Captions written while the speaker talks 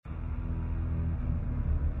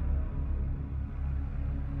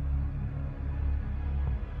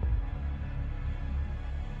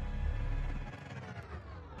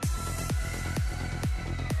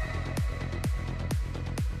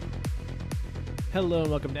Hello and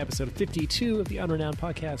welcome to episode 52 of the Unrenowned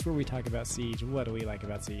Podcast, where we talk about Siege. What do we like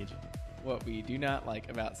about Siege? What we do not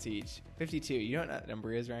like about Siege. 52. You know what that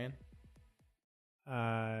number is, Ryan?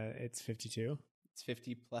 It's 52. It's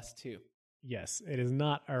 50 plus 2. Yes, it is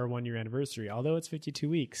not our 1 year anniversary, although it's 52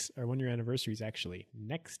 weeks. Our 1 year anniversary is actually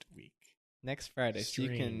next week. Next Friday.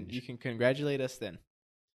 Strange. So you can congratulate us then.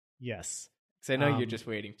 Yes. Because I know you're just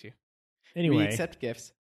waiting to. Anyway, We accept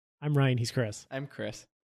gifts. I'm Ryan. He's Chris. I'm Chris.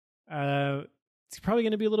 It's probably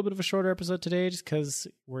going to be a little bit of a shorter episode today just because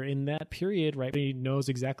we're in that period, right? We knows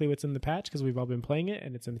exactly what's in the patch because we've all been playing it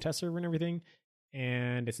and it's in the test server and everything,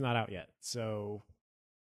 and it's not out yet. So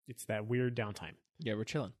it's that weird downtime. Yeah, we're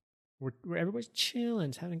chilling. We're everybody's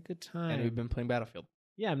chilling, having a good time. And we've been playing Battlefield.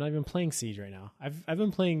 Yeah, I'm not even playing Siege right now. I've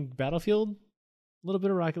been playing Battlefield, a little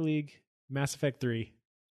bit of Rocket League, Mass Effect 3.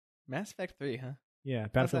 Mass Effect 3, huh? Yeah,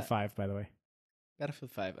 Battlefield 5, by the way.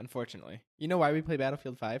 Battlefield 5, unfortunately. You know why we play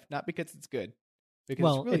Battlefield 5? Not because it's good.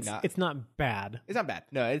 Because it's really not. It's not bad. It's not bad.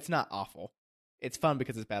 No, it's not awful. It's fun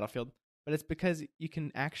because it's Battlefield. But it's because you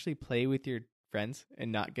can actually play with your friends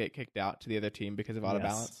and not get kicked out to the other team because of auto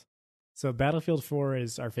balance. So Battlefield 4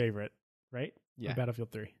 is our favorite, right? Yeah. Or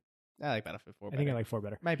Battlefield 3. I like Battlefield 4 better. I think I like 4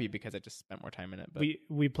 better. Might be because I just spent more time in it. But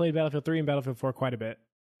We played Battlefield 3 and Battlefield 4 quite a bit.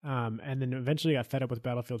 And then eventually got fed up with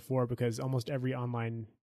Battlefield 4 because almost every online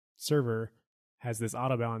server has this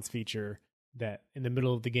auto balance feature that in the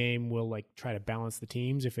middle of the game will like try to balance the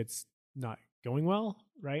teams if it's not going well,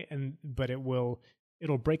 right? But it'll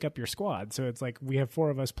break up your squad. So it's like we have 4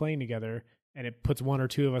 of us playing together and it puts 1 or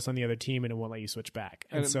 2 of us on the other team and it won't let you switch back.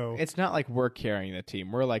 And so it's not like we're carrying the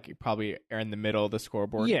team. We're like probably in the middle of the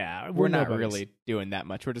scoreboard. Yeah, we're not nobodies. really doing that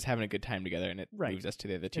much. We're just having a good time together, and it moves us to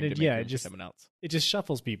the other team to make room for someone else. It just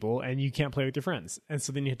shuffles people, and you can't play with your friends. And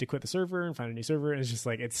so then you have to quit the server and find a new server. And it's just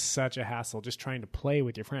like it's such a hassle just trying to play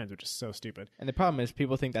with your friends, which is so stupid. And the problem is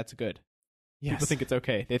people think that's good. Yes. People think it's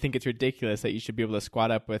okay. They think it's ridiculous that you should be able to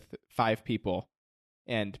squad up with 5 people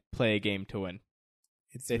and play a game to win.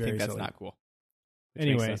 They think that's not cool.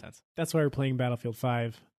 Anyway, makes no sense. That's why we're playing Battlefield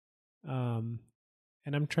 5. And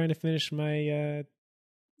I'm trying to finish my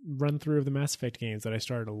run through of the Mass Effect games that I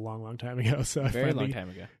started a long, long time ago. So long time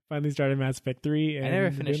ago. Finally started Mass Effect 3. And I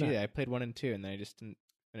never finished either. I played 1 and 2, and then I just didn't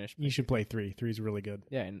finish. You should play 3. 3 is really good.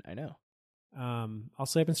 Yeah, and I know.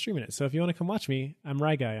 Also, I've been streaming it. So if you want to come watch me, I'm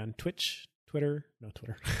Ryguy on Twitch, Twitter. No,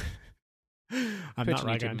 Twitter. I'm Twitch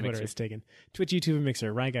not Ryguy on Twitter. It's taken. Twitch, YouTube, and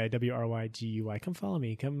Mixer. Ryguy, WRYGUY. Come follow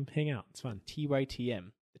me. Come hang out. It's fun.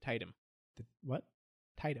 TYTM. The Titum. The what?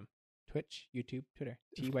 Titum. Twitch, YouTube, Twitter.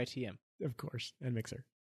 TYTM. Of course. And Mixer.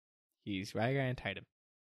 He's Ryguy and Titum.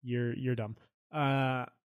 You're dumb.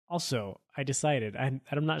 Also, I decided, I'm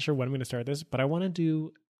not sure when I'm going to start this, but I want to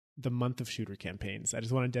do the month of shooter campaigns. I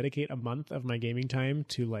just want to dedicate a month of my gaming time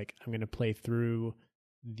to I'm going to play through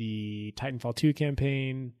the Titanfall 2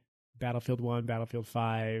 campaign, Battlefield 1, Battlefield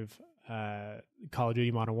 5, Call of Duty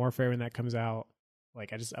Modern Warfare when that comes out.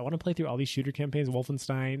 I want to play through all these shooter campaigns,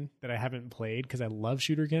 Wolfenstein, that I haven't played because I love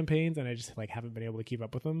shooter campaigns and I just haven't been able to keep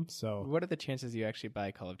up with them. So, what are the chances you actually buy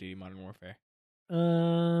Call of Duty Modern Warfare?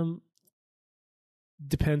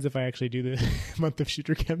 Depends if I actually do the month of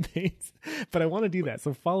shooter campaigns, but I want to do that.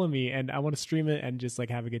 So follow me, and I want to stream it and just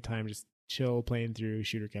have a good time, just chill playing through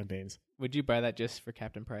shooter campaigns. Would you buy that just for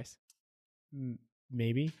Captain Price?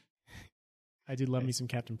 Maybe. I do love me some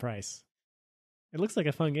Captain Price. It looks like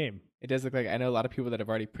a fun game. It does look like. I know a lot of people that have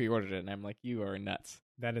already pre-ordered it, and I'm like, you are nuts.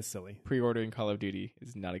 That is silly. Pre-ordering Call of Duty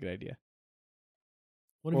is not a good idea.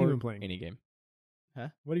 What have you been playing? Any game. Huh?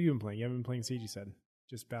 What have you been playing? You haven't been playing Siege, you said.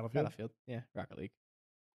 Just Battlefield? Battlefield, yeah. Rocket League.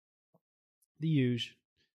 The huge.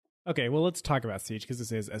 Okay, well, let's talk about Siege, because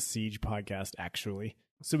this is a Siege podcast, actually.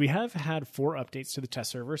 So we have had 4 updates to the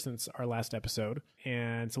test server since our last episode,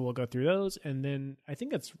 and so we'll go through those, and then I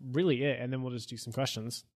think that's really it, and then we'll just do some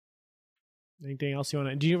questions. Anything else you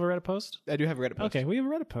want to... Do you have a Reddit post? I do have a Reddit post. Okay, we have a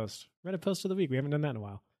Reddit post. Reddit post of the week. We haven't done that in a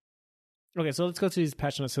while. Okay, so let's go through these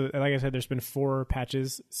patch notes. So like I said, there's been 4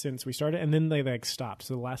 patches since we started, and then they stopped.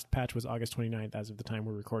 So the last patch was August 29th as of the time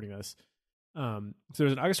we're recording this. So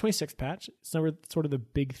there's an August 26th patch. So sort of the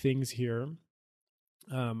big things here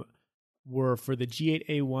were for the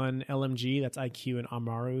G8A1 LMG, that's IQ and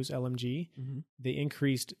Amaru's LMG. Mm-hmm. They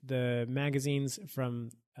increased the magazines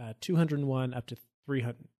from 201 up to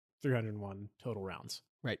 301 total rounds.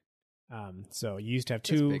 Right. So you used to have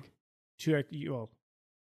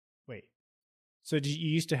wait. So you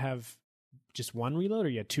used to have just 1 reload, or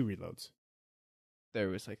you had 2 reloads? There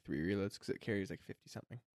was 3 reloads because it carries 50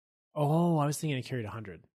 something. Oh, I was thinking it carried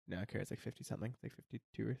 100. No, it carries 50 something,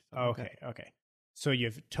 52 or something. Oh, okay. So you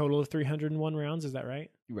have a total of 301 rounds, is that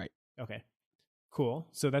right? Right. Okay. Cool.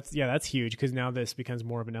 So that's huge because now this becomes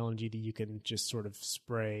more of an LMG that you can just sort of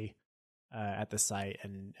spray at the site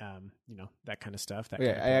and that kind of stuff. I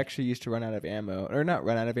actually used to run out of ammo, or not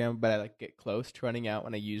run out of ammo, but I like get close to running out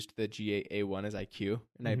when I used the GA1 as IQ,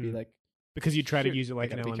 and I'd be like, because you try to use it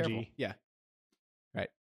like an LMG. Yeah. Right.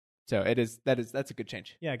 So that's a good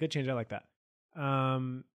change. Yeah, good change. I like that.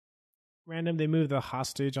 Random. They moved the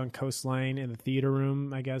hostage on Coastline in the theater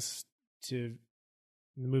room, I guess, to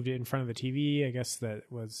moved it in front of the TV. I guess that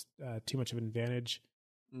was too much of an advantage.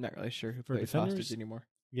 I'm not really sure who plays hostage anymore.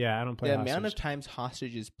 Yeah, I don't play hostage. The amount of times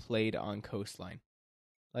hostage is played on Coastline,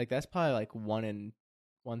 like that's probably like 1 in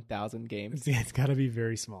 1,000 games. It's got to be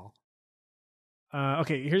very small.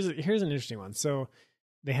 Okay, here's an interesting one. So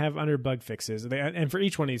they have under bug fixes, and for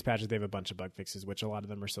each one of these patches, they have a bunch of bug fixes, which a lot of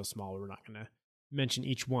them are so small we're not going to mention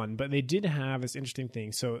each one. But they did have this interesting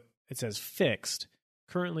thing. So it says fixed.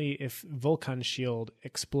 Currently, if Vulcan shield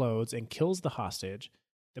explodes and kills the hostage,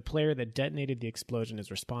 the player that detonated the explosion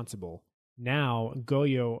is responsible. Now,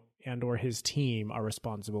 Goyo and or his team are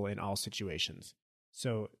responsible in all situations.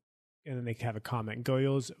 So, and then they have a comment.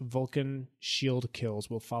 Goyo's Vulcan shield kills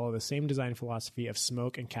will follow the same design philosophy of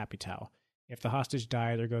Smoke and Capital. If the hostage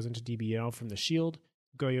dies or goes into DBO from the shield,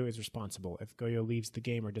 Goyo is responsible. If Goyo leaves the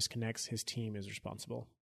game or disconnects, his team is responsible.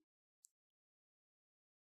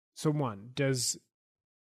 So one, does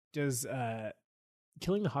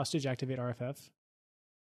killing the hostage activate RFF?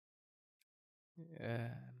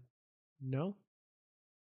 No?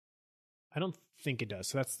 I don't think it does.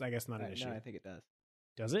 So that's, I guess, not an issue. No, I think it does.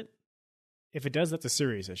 Does it? If it does, that's a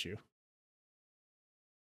serious issue.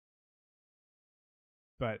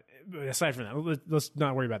 But aside from that, let's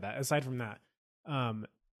not worry about that. Aside from that,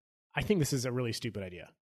 I think this is a really stupid idea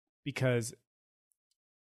because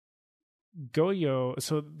Goyo.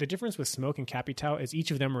 So the difference with Smoke and Capital is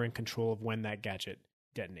each of them are in control of when that gadget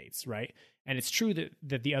detonates, right? And it's true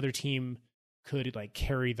that the other team could like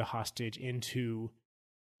carry the hostage into,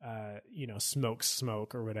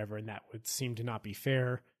 smoke or whatever, and that would seem to not be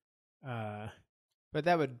fair. But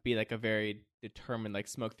that would be like a very determined, like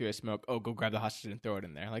smoke through a smoke. Oh, go grab the hostage and throw it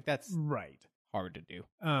in there. Like that's right. Hard to do.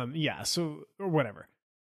 Yeah. So or whatever.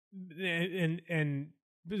 And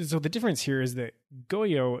so the difference here is that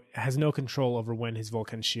Goyo has no control over when his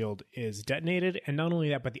Vulcan shield is detonated, and not only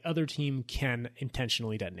that, but the other team can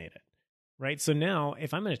intentionally detonate it. Right. So now,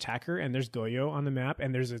 if I'm an attacker and there's Goyo on the map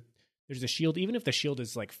and there's a shield, even if the shield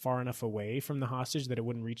is like far enough away from the hostage that it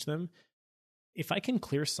wouldn't reach them. If I can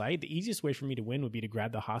clear sight, the easiest way for me to win would be to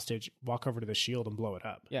grab the hostage, walk over to the shield, and blow it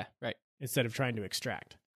up. Yeah, right. Instead of trying to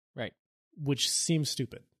extract. Right. Which seems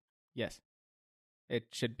stupid. Yes. It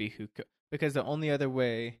should be because the only other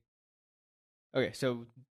way... Okay, so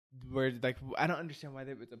we're like, I don't understand why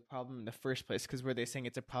there was a problem in the first place, because were they saying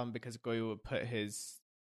it's a problem because Goyo would put his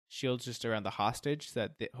shields just around the hostage so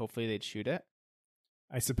that hopefully they'd shoot it?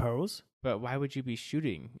 I suppose. But why would you be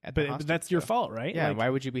shooting at the hostage? But that's your fault, right? Yeah, why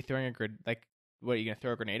would you be throwing a grenade? Like, what, are you going to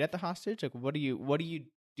throw a grenade at the hostage? Like, what are you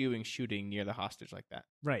doing shooting near the hostage like that?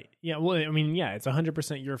 Right. Yeah, well, I mean, yeah, it's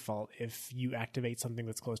 100% your fault if you activate something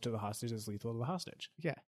that's close to the hostage that's lethal to the hostage.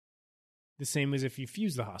 Yeah. The same as if you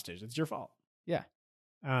fuse the hostage. It's your fault. Yeah.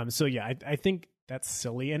 So, yeah, I think that's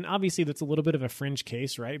silly. And obviously, that's a little bit of a fringe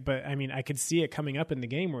case, right? But, I mean, I could see it coming up in the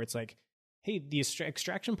game where it's like, hey, the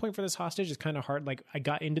extraction point for this hostage is kind of hard. Like, I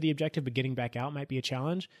got into the objective, but getting back out might be a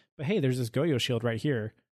challenge. But, hey, there's this Goyo shield right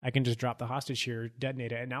here. I can just drop the hostage here,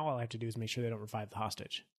 detonate it, and now all I have to do is make sure they don't revive the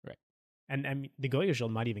hostage. Right. And I mean, the Goyo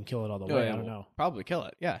shield might even kill it all the way. I don't know. Probably kill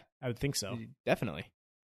it, yeah. I would think so. Definitely.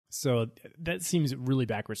 So that seems really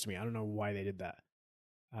backwards to me. I don't know why they did that.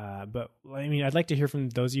 But, I mean, I'd like to hear from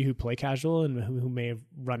those of you who play casual and who may have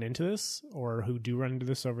run into this or who do run into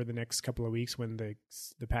this over the next couple of weeks when the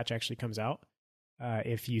patch actually comes out,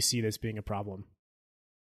 if you see this being a problem.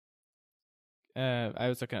 I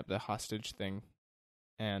was looking up the hostage thing.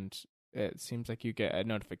 And it seems like you get a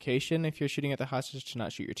notification if you're shooting at the hostage to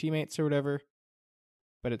not shoot your teammates or whatever.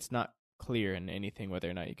 But it's not clear in anything whether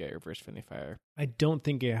or not you get reverse friendly fire. I don't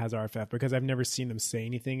think it has RFF because I've never seen them say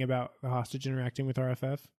anything about the hostage interacting with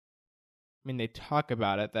RFF. I mean, they talk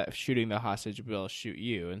about it, that shooting the hostage will shoot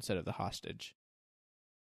you instead of the hostage.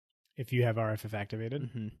 If you have RFF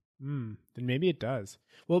activated? Mm-hmm. Then maybe it does.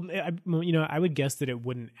 Well, I would guess that it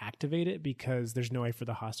wouldn't activate it because there's no way for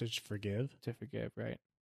the hostage to forgive. Right.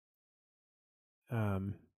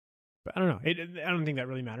 But I don't know. I don't think that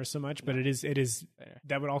really matters so much. But it is.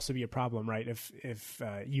 That would also be a problem, right? If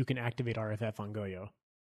you can activate RFF on Goyo,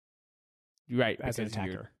 right, as an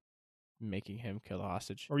attacker, making him kill the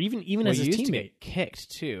hostage, or even as his teammate, to get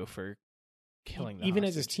kicked too for killing the even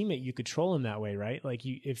hostage. As his teammate, you could troll him that way, right? Like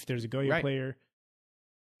if there's a Goyo player,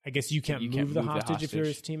 I guess you can't You move, can't the, move the hostage if you're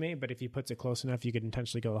his hostage. teammate, but if he puts it close enough, you could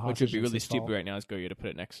intentionally kill the Which hostage. would be really since stupid fall. right now is Goyo to put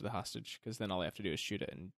it next to the hostage, because then all they have to do is shoot it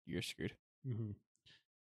and you're screwed. Mm-hmm.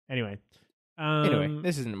 Anyway. Anyway,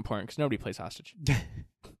 this isn't important because nobody plays hostage.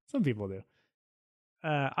 Some people do.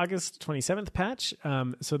 August 27th patch.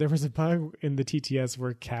 So there was a bug in the TTS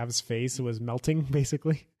where Cav's face was melting,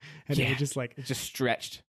 basically. And it was just like... It just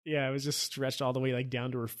stretched. Yeah, it was just stretched all the way like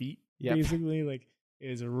down to her feet, Yep. basically. Like, it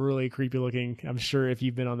is really creepy looking. I'm sure if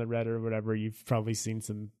you've been on the Reddit or whatever, you've probably seen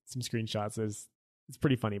some screenshots. It's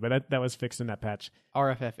pretty funny, but that was fixed in that patch.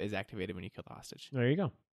 RFF is activated when you kill the hostage. There you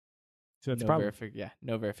go. So that's no a problem.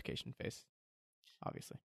 No verification phase,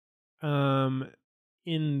 obviously.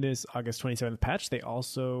 In this August 27th patch, they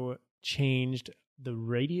also changed the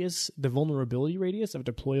vulnerability radius of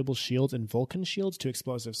deployable shields and Vulcan shields to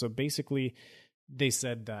explosive. So basically, they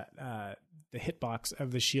said that the hitbox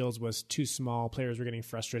of the shields was too small. Players were getting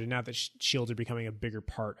frustrated. Now that shields are becoming a bigger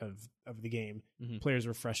part of the game, players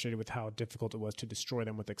were frustrated with how difficult it was to destroy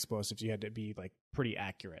them with explosives. You had to be like pretty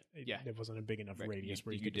accurate. It wasn't a big enough radius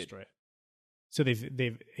where you could destroy it. So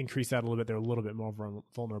they've increased that a little bit. They're a little bit more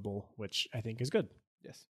vulnerable, which I think is good.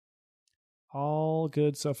 Yes. All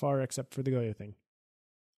good so far except for the Goyo thing.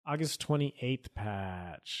 August 28th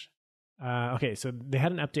patch. Okay, so they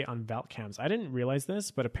had an update on Vault cams. I didn't realize this,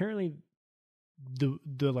 but apparently the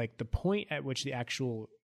point at which the actual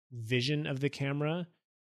vision of the camera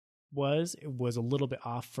was a little bit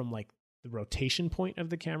off from like the rotation point of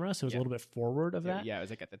the camera, so it was a little bit forward of that. Yeah, it was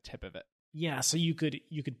like at the tip of it. Yeah, so you could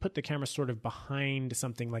put the camera sort of behind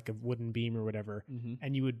something like a wooden beam or whatever,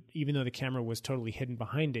 and you would, even though the camera was totally hidden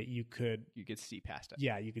behind it, you could see past it.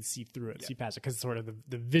 Yeah, you could see through it, see past it, because sort of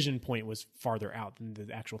the vision point was farther out than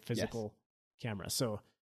the actual physical camera. So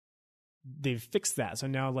they've fixed that. So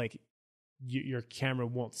now like your camera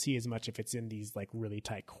won't see as much if it's in these like really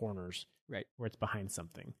tight corners, right, where it's behind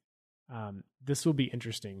something. This will be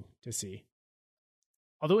interesting to see.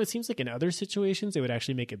 Although it seems like in other situations, it would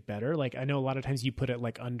actually make it better. Like I know a lot of times you put it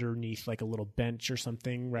like underneath like a little bench or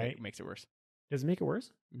something, right? It makes it worse. Does it make it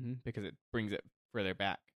worse? Because it brings it further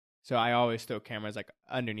back. So I always throw cameras like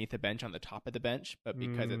underneath the bench on the top of the bench, but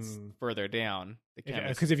because it's further down, the camera.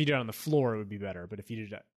 Because if you did it on the floor, it would be better. But if you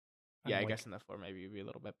did it, I guess on the floor maybe it'd be a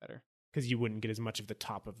little bit better. Because you wouldn't get as much of the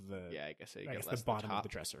top of the. Yeah, I guess the bottom of the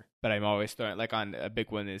dresser. But I'm always throwing like on a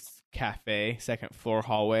big one is cafe, second floor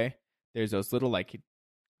hallway. There's those little like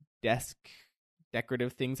desk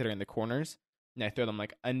decorative things that are in the corners, and I throw them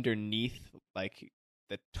like underneath like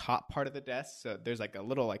the top part of the desk. So there's like a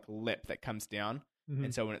little like lip that comes down,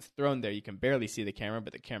 and so when it's thrown there, you can barely see the camera,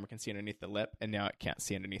 but the camera can see underneath the lip, and now it can't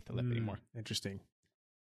see underneath the lip anymore. Interesting.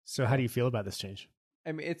 So how do you feel about this change?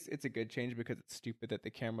 I mean, it's a good change because it's stupid that the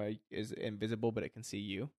camera is invisible, but it can see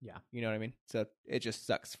you. Yeah. You know what I mean? So it just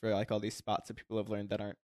sucks for like all these spots that people have learned that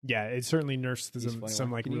aren't. Yeah, it certainly nerfs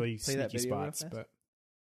some like really sneaky sneaky spots, but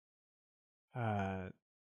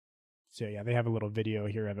so yeah, they have a little video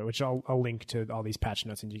here of it, which I'll link to all these patch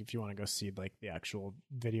notes, and if you want to go see like the actual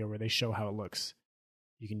video where they show how it looks,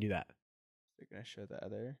 you can do that. They're gonna show the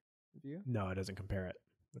other view? No, it doesn't compare it,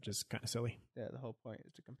 which is kind of silly. Yeah, the whole point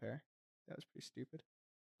is to compare. That was pretty stupid.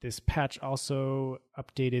 This patch also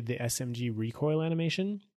updated the SMG recoil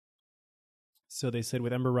animation. So they said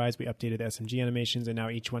with Ember Rise, we updated the SMG animations, and now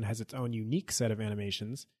each one has its own unique set of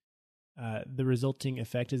animations. The resulting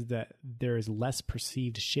effect is that there is less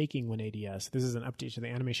perceived shaking when ADS. This is an update to the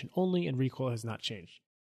animation only, and recoil has not changed.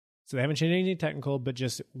 So they haven't changed anything technical, but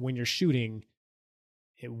just when you're shooting,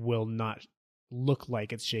 it will not look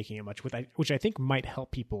like it's shaking it much, which I think might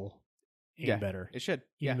help people aim better. It should,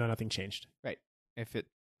 even though nothing changed. Right. If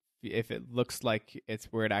it looks like it's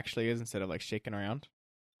where it actually is instead of like shaking around,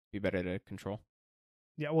 be better to control.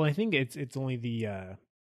 Yeah, well, I think it's only the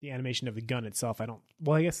animation of the gun itself.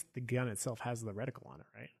 I guess the gun itself has the reticle on it,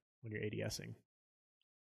 right? When you're ADSing.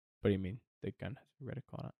 What do you mean? The gun has a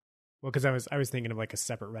reticle on it? Well, because I was thinking of like a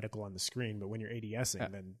separate reticle on the screen, but when you're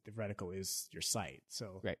ADSing, then the reticle is your sight.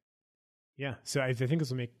 So right. Yeah, so I think this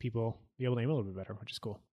will make people be able to aim a little bit better, which is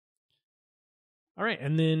cool. All right,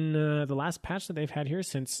 and then the last patch that they've had here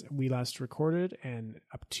since we last recorded and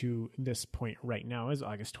up to this point right now is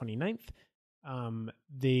August 29th.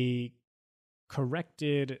 They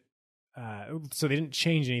corrected, so they didn't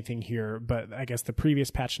change anything here, but I guess the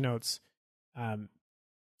previous patch notes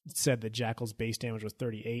said that Jackal's base damage was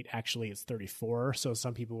 38. Actually, it's 34, so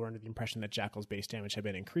some people were under the impression that Jackal's base damage had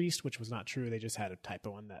been increased, which was not true. They just had a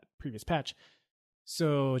typo on that previous patch.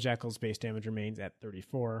 So Jackal's base damage remains at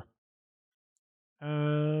 34.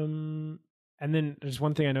 And then there's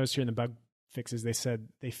one thing I noticed here in the bug fixes. They said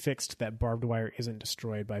they fixed that barbed wire isn't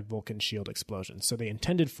destroyed by Vulcan shield explosion. So they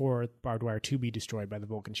intended for barbed wire to be destroyed by the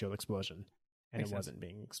Vulcan shield explosion, and Makes it sense. wasn't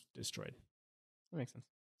being destroyed. That makes sense.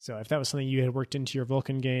 So if that was something you had worked into your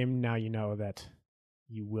Vulcan game, now you know that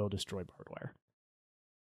you will destroy barbed wire.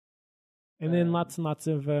 And then lots and lots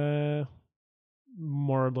of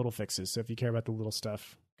more little fixes. So if you care about the little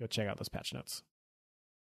stuff, go check out those patch notes.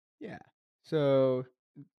 Yeah. So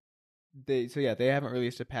they haven't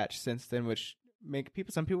released a patch since then, which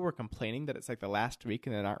some people were complaining that it's like the last week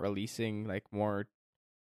and they're not releasing like more,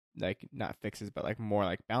 like not fixes, but like more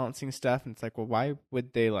like balancing stuff. And it's like, well, why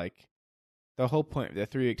would they like? The whole point of the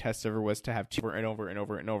 3-week test server was to have over and over and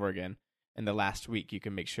over and over again. And the last week you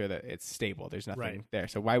can make sure that it's stable. There's nothing there.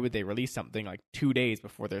 So why would they release something like 2 days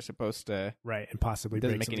before they're supposed to? Right, and possibly it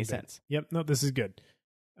doesn't break make any something big. sense. Yep, no, this is good.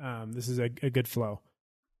 This is a good flow.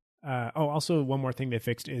 Also, one more thing they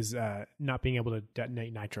fixed is not being able to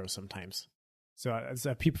detonate nitro sometimes. So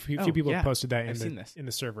a few people have posted that in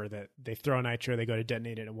the server that they throw a nitro, they go to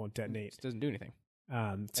detonate it, and it won't detonate. It doesn't do anything. So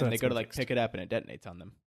and they go to like pick it up and it detonates on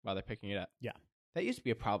them while they're picking it up. Yeah. That used to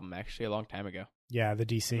be a problem actually a long time ago. Yeah, the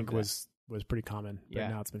desync was pretty common, but Yeah.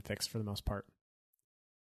 now it's been fixed for the most part.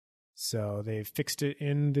 So they've fixed it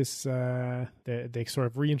in this. They sort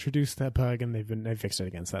of reintroduced that bug, and they've fixed it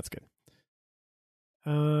again. So that's good.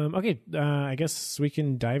 Okay, I guess we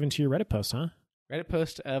can dive into your Reddit post, huh? Reddit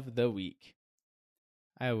post of the week.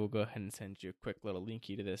 I will go ahead and send you a quick little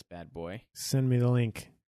linky to this bad boy. Send me the link.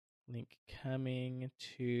 Link coming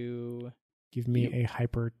to. Give me a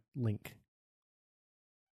hyperlink.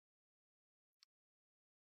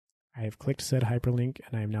 I have clicked said hyperlink,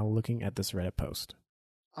 and I am now looking at this Reddit post.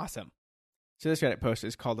 Awesome. So this Reddit post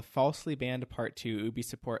is called Falsely Banned Part 2 Ubi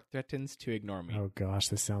Support Threatens to Ignore Me. Oh gosh,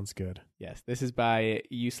 this sounds good. Yes, this is by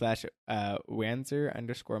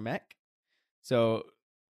u/Wanzer_mech. So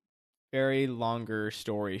very longer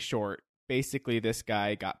story short. Basically, this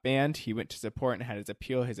guy got banned. He went to support and had his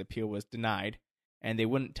appeal. His appeal was denied, and they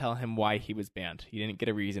wouldn't tell him why he was banned. He didn't get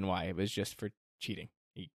a reason why. It was just for cheating.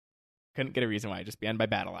 He couldn't get a reason why. Just banned by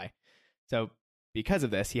BattlEye. So because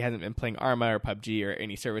of this, he hasn't been playing Arma or PUBG or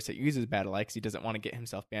any service that uses BattlEye because he doesn't want to get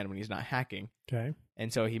himself banned when he's not hacking. Okay.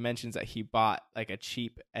 And so he mentions that he bought like a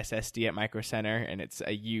cheap SSD at Micro Center, and it's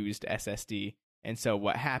a used SSD. And so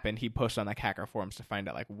what happened, he posted on like hacker forums to find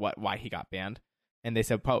out like why he got banned. And they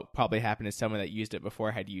said probably happened is someone that used it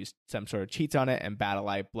before had used some sort of cheats on it, and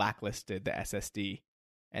BattlEye blacklisted the SSD.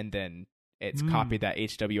 And then it's copied that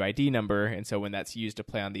HWID number. And so when that's used to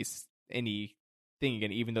play on any thing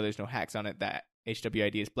again, even though there's no hacks on it, that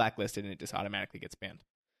HWID is blacklisted and it just automatically gets banned.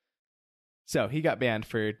 So he got banned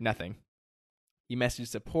for nothing. He messaged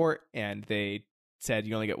support and they said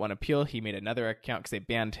you only get one appeal. He made another account because they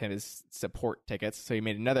banned his support tickets. So he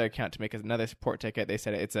made another account to make another support ticket. They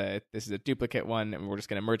said this is a duplicate one and we're just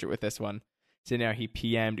going to merge it with this one. So now he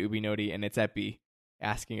PM'd Ubinoti and its Epi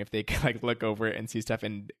asking if they could like look over it and see stuff.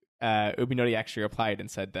 And Ubinoti actually replied and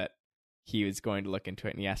said that he was going to look into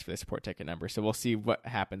it, and he asked for the support ticket number. So we'll see what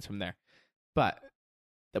happens from there. But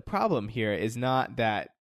the problem here is not that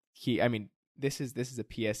this is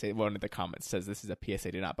a PSA. One of the comments says this is a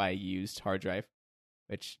PSA to not buy a used hard drive,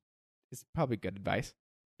 which is probably good advice.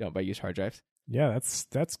 Don't buy used hard drives. Yeah,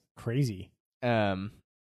 that's crazy. And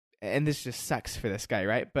this just sucks for this guy,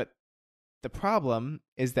 right? But the problem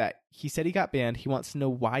is that he said he got banned. He wants to know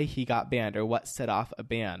why he got banned or what set off a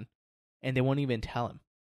ban, and they won't even tell him.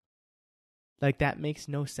 Like, that makes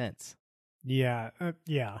no sense. Yeah,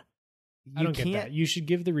 yeah. I don't get that. You should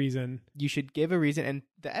give the reason. You should give a reason and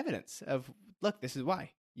the evidence of, look, this is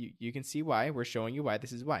why. You can see why. We're showing you why.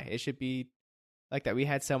 This is why. It should be like that. We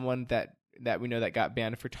had someone that we know that got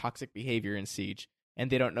banned for toxic behavior in Siege,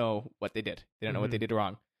 and they don't know what they did. They don't know what they did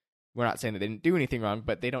wrong. We're not saying that they didn't do anything wrong,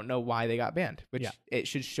 but they don't know why they got banned, which it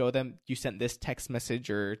should show them you sent this text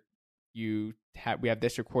message or we have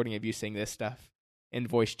this recording of you saying this stuff in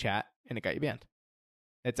voice chat and it got you banned.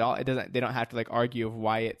 That's all. They don't have to like argue of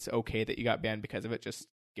why it's okay that you got banned because of it. Just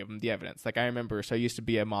give them the evidence. Like I remember, so I used to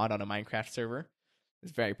be a mod on a Minecraft server.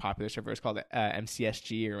 It's a very popular server. It's called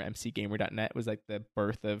MCSG or MCGamer.net. It was like the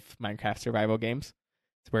birth of Minecraft survival games.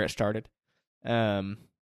 It's where it started.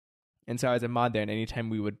 And so I was a mod there, and anytime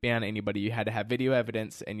we would ban anybody, you had to have video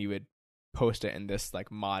evidence, and you would post it in this like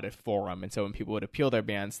modded forum. And so when people would appeal their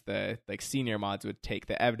bans, the like senior mods would take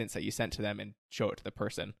the evidence that you sent to them and show it to the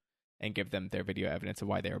person and give them their video evidence of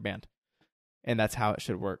why they were banned. And that's how it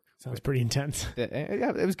should work. Sounds pretty intense. Yeah,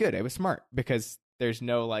 it was good. It was smart because there's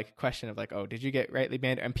no like question of like, oh, did you get rightly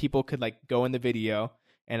banned? And people could like go in the video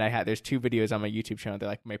And there's 2 videos on my YouTube channel. They're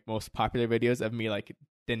like my most popular videos of me like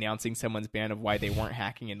denouncing someone's ban of why they weren't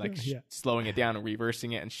hacking and like slowing it down and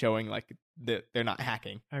reversing it and showing like that they're not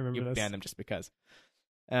hacking. I remember you ban them just because.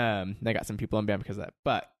 They got some people unbanned because of that.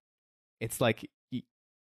 But it's like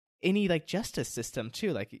any like justice system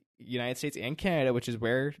too, like United States and Canada, which is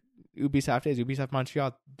where Ubisoft is, Ubisoft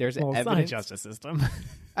Montreal. There's evidence. It's not a justice system.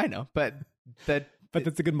 I know, but that's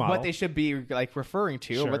a good model. What they should be like referring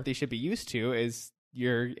to, or what they should be used to, is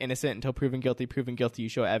you're innocent until proven guilty. Proven guilty, you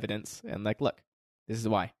show evidence, and like, look, this is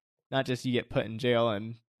why. Not just you get put in jail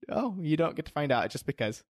and you don't get to find out just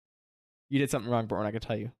because you did something wrong, but we're not gonna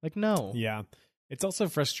tell you. Like, no. Yeah, it's also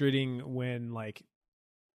frustrating when like,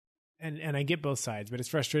 and I get both sides, but it's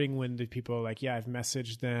frustrating when the people are like, yeah, I've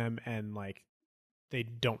messaged them and like they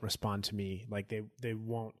don't respond to me, like they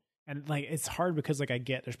won't. And like, it's hard because like I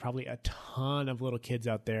get there's probably a ton of little kids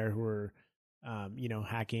out there who are,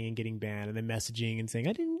 hacking and getting banned and then messaging and saying,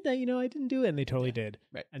 I didn't do it. And they totally did.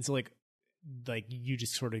 Right. And so like you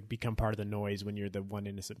just sort of become part of the noise when you're the one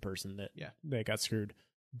innocent person that got screwed.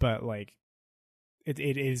 But like, it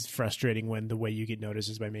is frustrating when the way you get noticed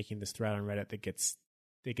is by making this thread on Reddit that gets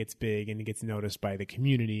big and it gets noticed by the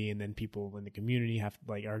community, and then people in the community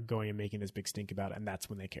are going and making this big stink about it, and that's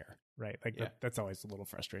when they care, right? Like that's always a little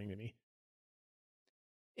frustrating to me.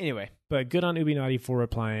 Anyway, but good on Ubinati for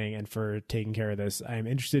replying and for taking care of this. I'm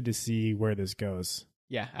interested to see where this goes.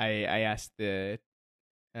 Yeah, I asked the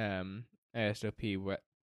ISOP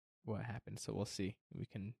what happened, so we'll see. We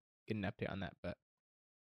can get an update on that, but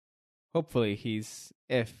hopefully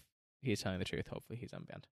if he's telling the truth, hopefully he's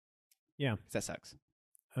unbanned. Yeah, that sucks.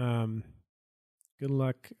 Good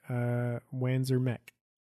luck, Wanzer Mech.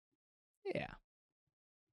 Yeah.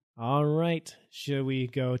 All right. Should we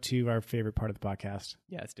go to our favorite part of the podcast?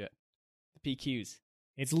 Yeah, let's do it. The PQs.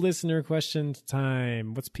 It's listener questions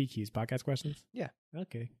time. What's PQs? Podcast questions? Yeah.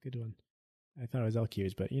 Okay, good one. I thought it was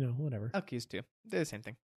LQs, but whatever. LQs too. They're the same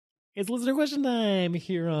thing. It's listener question time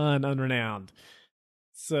here on Unrenowned.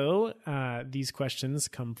 So these questions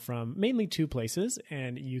come from mainly 2 places,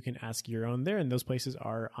 and you can ask your own there. And those places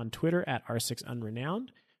are on Twitter at R6Unrenowned.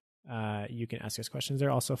 You can ask us questions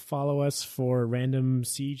there. Also follow us for random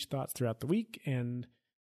Siege thoughts throughout the week and,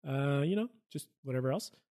 just whatever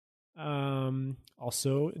else.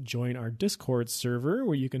 Also join our Discord server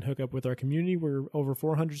where you can hook up with our community. We're over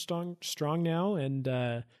 400 strong now, and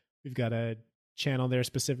we've got a channel there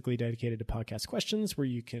specifically dedicated to podcast questions where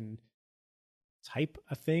you can type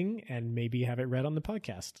a thing and maybe have it read on the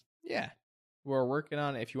podcast. Yeah. We're working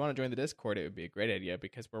on, if you want to join the Discord, it would be a great idea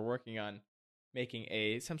because we're working on making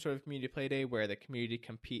some sort of community play day where the community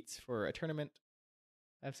competes for a tournament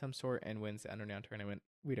of some sort and wins the Unrenowned tournament.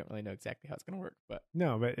 We don't really know exactly how it's going to work, but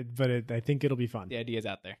I think it'll be fun. The idea's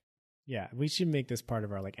out there. Yeah, we should make this part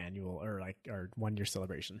of our annual or our 1-year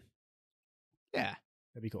celebration. Yeah,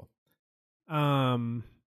 that'd be cool.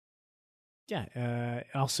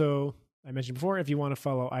 Also, I mentioned before, if you want to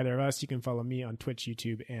follow either of us, you can follow me on Twitch,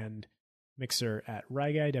 YouTube, and Mixer at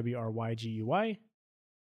Rygui, WRYGUY.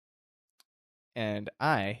 And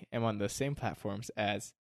I am on the same platforms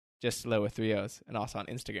as Just Low with 3 O's, and also on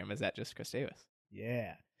Instagram as that Just Chris Davis.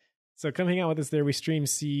 Yeah. So come hang out with us there. We stream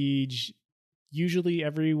Siege usually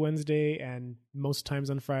every Wednesday and most times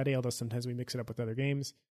on Friday, although sometimes we mix it up with other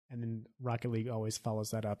games. And then Rocket League always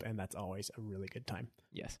follows that up, and that's always a really good time.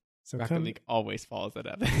 Yes. So Rocket League always follows that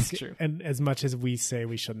up. That's true. And as much as we say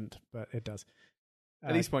we shouldn't, but it does.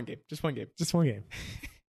 At least one game. Just one game. Just one game.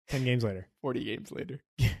 10 games later. 40 games later.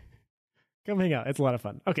 Come hang out. It's a lot of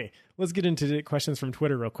fun. Okay, let's get into the questions from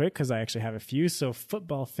Twitter real quick because I actually have a few. So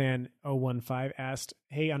Football Fan 015 asked,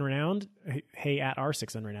 hey, Unrenowned, hey, at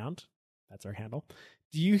R6Unrenowned. That's our handle.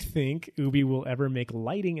 Do you think Ubi will ever make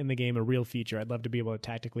lighting in the game a real feature? I'd love to be able to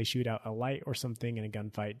tactically shoot out a light or something in a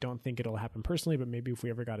gunfight. Don't think it'll happen personally, but maybe if we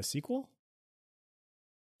ever got a sequel?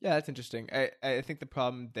 Yeah, that's interesting. I think the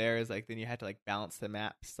problem there is then you have to balance the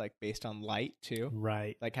maps based on light too.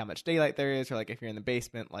 Right. How much daylight there is, or if you're in the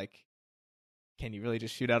basement, can you really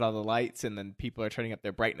just shoot out all the lights and then people are turning up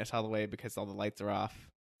their brightness all the way because all the lights are off?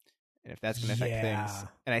 And if that's going to affect things.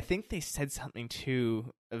 And I think they said something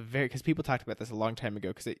too, because people talked about this a long time ago,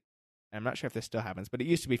 because I'm not sure if this still happens, but it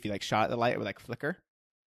used to be if you shot at the light, it would flicker,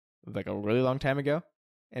 a really long time ago.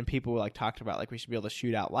 And people talked about we should be able to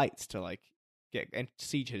shoot out lights to get, and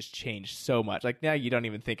Siege has changed so much. Now you don't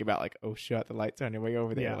even think about oh, shoot out the lights on your way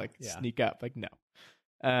over there, sneak up. No.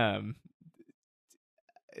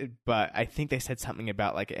 But I think they said something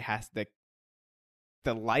about it has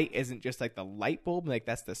the light isn't just the light bulb,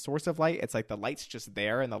 that's the source of light. It's the light's just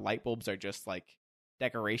there and the light bulbs are just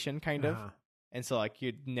decoration kind of. And so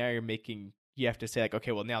you're making you have to say like,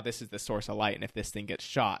 okay, well now this is the source of light, and if this thing gets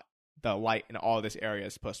shot, the light in all this area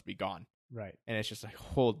is supposed to be gone. Right. And it's just a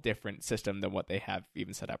whole different system than what they have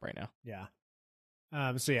even set up right now. Yeah.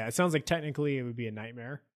 So yeah, it sounds like technically it would be a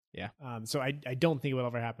nightmare. Yeah. So I don't think it will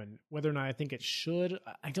ever happen. Whether or not I think it should,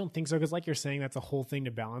 I don't think so. Because like you're saying, that's a whole thing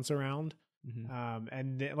to balance around.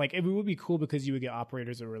 Like it would be cool because you would get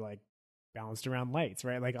operators that were like balanced around lights,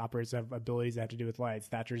 right? Like operators have abilities that have to do with lights.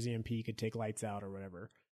 Thatcher's EMP could take lights out or whatever.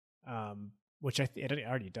 Which it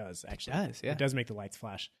already does actually. It does, yeah. It does make the lights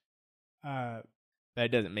flash. But it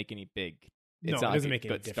doesn't make any big. No, it doesn't make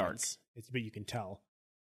any difference. But you can tell.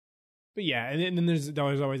 But yeah, and then there's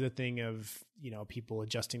always a thing of, you know, people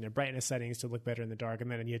adjusting their brightness settings to look better in the dark,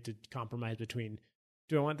 and then you have to compromise between,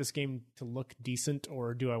 do I want this game to look decent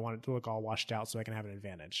or do I want it to look all washed out so I can have an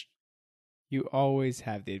advantage? You always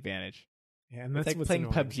have the advantage. Yeah, and that's like what's playing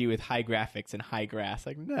annoying. PUBG with high graphics and high grass.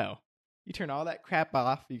 Like, no. You turn all that crap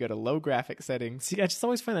off. You go to low graphic settings. See, I just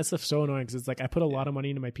always find that stuff so annoying because it's like I put a lot of money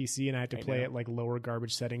into my PC and I have to I play know. at like lower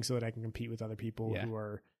garbage settings so that I can compete with other people Yeah. who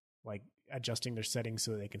are like adjusting their settings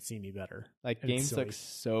so they can see me better. Like, And it's games look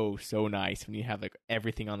silly. so nice when you have like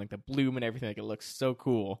everything on, like the bloom and everything. Like, it looks so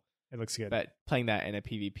cool. It looks good. But playing that in a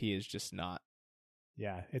PvP is just not.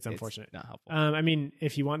 Yeah, it's unfortunate. It's not helpful. I mean,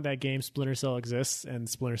 if you want that game, Splinter Cell exists, and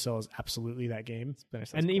Splinter Cell is absolutely that game. Splinter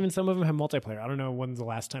Cell's And cool. even some of them have multiplayer. I don't know when's the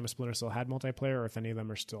last time a Splinter Cell had multiplayer, or if any of them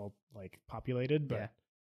are still like populated. But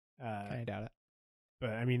I doubt it. but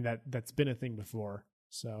I mean that's been a thing before.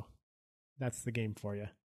 So that's the game for you.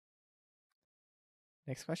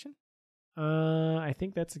 Next question. I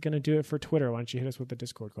think that's gonna do it for Twitter. Why don't you hit us with the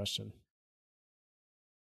Discord question?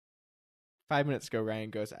 5 minutes ago, Ryan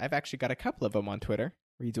goes, I've actually got a couple of them on Twitter.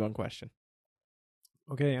 Reads one question.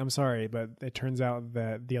 Okay, I'm sorry, but it turns out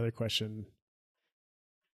that the other question,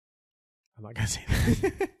 I'm not gonna say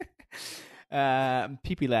that.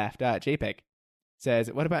 PP laughed. JPEG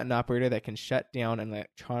says, what about an operator that can shut down an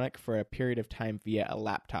electronic for a period of time via a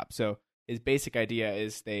laptop? So his basic idea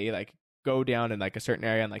is they like go down in like a certain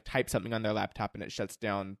area and like type something on their laptop and it shuts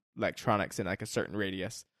down electronics in like a certain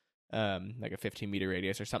radius, like a 15-meter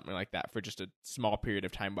radius or something like that for just a small period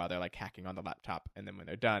of time while they're like hacking on the laptop. And then when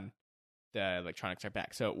they're done, the electronics are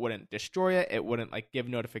back. So it wouldn't destroy it. It wouldn't like give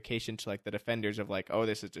notification to like the defenders of like, oh,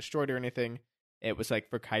 this is destroyed or anything. It was like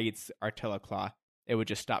for Kaid's Artilla Claw, it would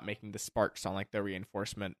just stop making the sparks on like the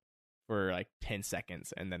reinforcement for like 10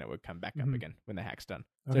 seconds and then it would come back up again when the hack's done.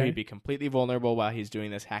 So Okay. he'd be completely vulnerable while he's doing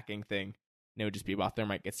this hacking thing. And it would just be while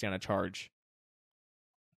Thermite gets down a charge.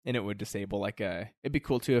 And it would disable like it'd be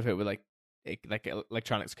cool too if it would like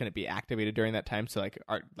electronics couldn't be activated during that time. So like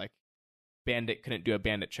Bandit couldn't do a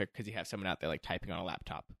bandit trick because you have someone out there like typing on a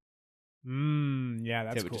laptop. Yeah,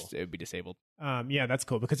 that's So cool. it would be disabled. Yeah, that's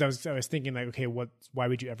cool because I was thinking like, okay, why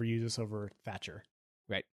would you ever use this over Thatcher?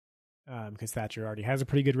 Right. Because Thatcher already has a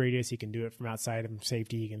pretty good radius. He can do it from outside of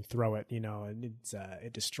safety. He can throw it, and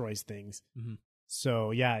it destroys things. Mm-hmm. So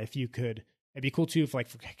yeah, if you could, it'd be cool too if like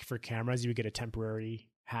for cameras, you would get a temporary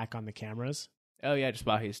hack on the cameras. Oh yeah, just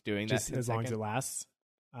while he's doing just that, as long as it lasts.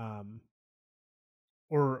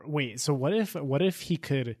 Or wait, so what if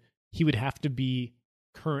he would have to be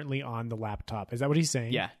currently on the laptop? Is that what he's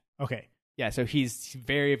saying? Yeah. Okay. Yeah, so he's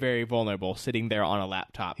very, very vulnerable sitting there on a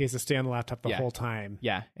laptop. He has to stay on the laptop the whole time.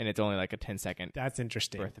 Yeah, and it's only like a 10-second That's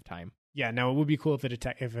interesting. worth of time. Yeah, now it would be cool if it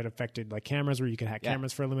affected like cameras where you could hack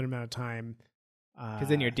cameras for a limited amount of time. Because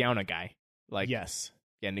then you're down a guy. Like yes.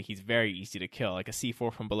 And he's very easy to kill. Like a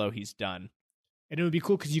C4 from below, he's done. And it would be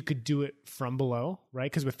cool because you could do it from below,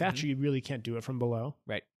 right? Because with Thatcher, you really can't do it from below.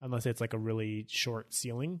 Right. Unless it's like a really short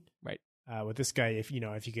ceiling. Right. With this guy, if you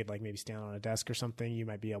could like maybe stand on a desk or something, you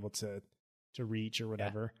might be able to reach or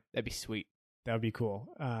whatever. Yeah, that'd be sweet. That would be cool.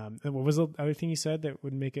 And what was the other thing you said that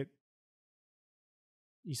would make it?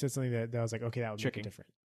 You said something that was like, okay, that would Tricking. make it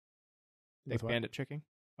different. Like bandit tricking?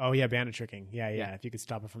 Oh yeah, bandit tricking. Yeah. If you could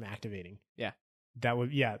stop it from activating. Yeah. That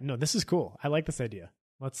would. Yeah. No, this is cool. I like this idea.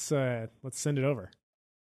 Let's send it over.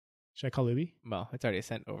 Should I call Ubi? Well, it's already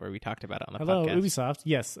sent over. We talked about it on the Hello, podcast. Ubisoft.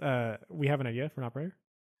 Yes, we have an idea for an operator.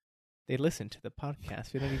 They listen to the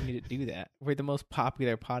podcast. We don't even need to do that. We're the most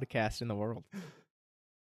popular podcast in the world.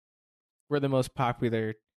 We're the most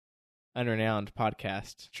popular, unrenowned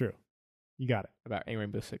podcast. True. You got it. About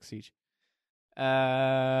Rainbow Six Siege.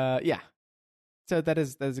 Yeah. So that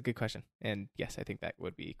is a good question. And yes, I think that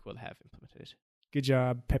would be cool to have implemented. Good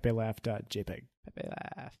job, pepelaugh.jpg. Pepe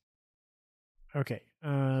laugh. Okay.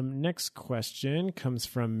 Next question comes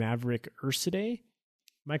from Maverick Urside.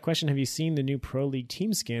 My question, have you seen the new Pro League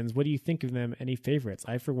team skins? What do you think of them? Any favorites?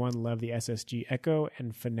 I, for one, love the SSG Echo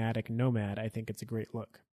and Fnatic Nomad. I think it's a great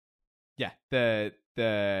look. Yeah, the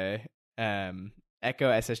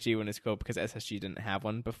Echo SSG one is cool because SSG didn't have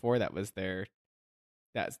one before. That was their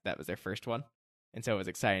first one, and so it was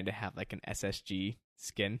exciting to have like an SSG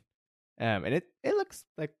skin. And it looks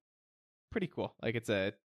like pretty cool. Like it's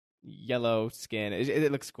a yellow skin.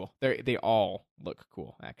 It looks cool. They all look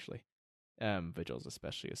cool actually. Vigils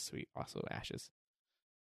especially is sweet. Also Ashes.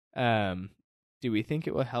 Do we think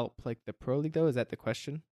it will help like the Pro League though? Is that the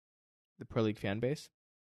question? The Pro League fan base?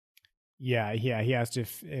 Yeah. He asked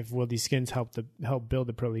if will these skins help build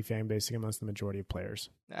the Pro League fan base amongst the majority of players.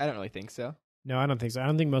 I don't really think so. No, I don't think so. I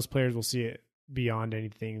don't think most players will see it beyond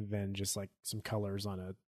anything than just like some colors on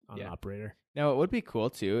an operator. Now, what would be cool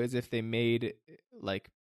too is if they made like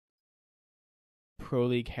Pro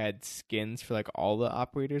League had skins for like all the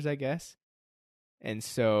operators, I guess. And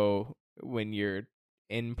so when you're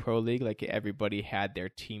in Pro League, like everybody had their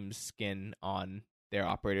team's skin on their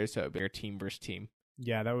operators, so it would be their team versus team.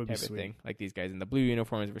 Yeah, that would be sweet. Like these guys in the blue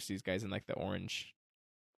uniforms versus these guys in like the orange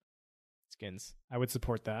skins. I would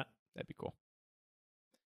support that. That'd be cool.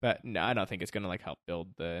 But no, I don't think it's gonna like help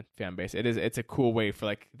build the fan base. It's a cool way for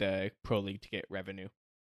like the Pro League to get revenue.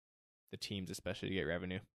 The teams especially to get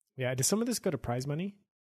revenue. Yeah, does some of this go to prize money?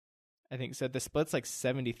 I think so. The split's like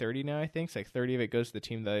 70-30 now, I think. It's like 30 of it goes to the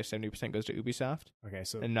team, the other 70% goes to Ubisoft. Okay,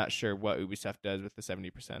 so I'm not sure what Ubisoft does with the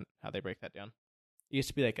 70%, how they break that down. It used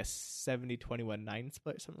to be like a 70-21-9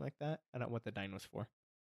 split, something like that. I don't know what the 9 was for.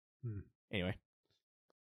 Anyway.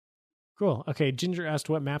 Cool. Okay, Ginger asked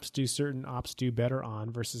what maps do certain ops do better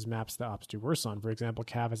on versus maps that ops do worse on. For example,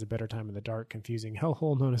 Cav has a better time in the dark, confusing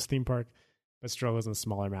hellhole known as theme park, but struggles in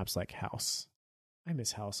smaller maps like House. I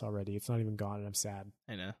miss House already. It's not even gone, and I'm sad.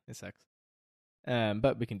 I know. It sucks.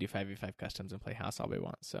 But we can do 5v5 customs and play House all we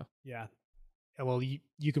want, so. Yeah. Well,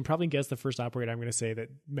 you can probably guess the first operator I'm going to say that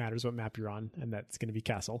matters what map you're on, and that's going to be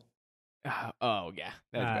Castle. Oh, yeah.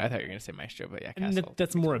 I thought you were going to say Maestro, but yeah, Castle.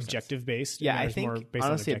 That's more objective based. Yeah, I think,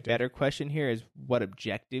 honestly, a better question here is what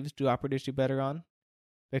objectives do operators do better on?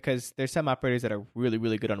 Because there's some operators that are really,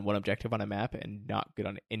 really good on one objective on a map and not good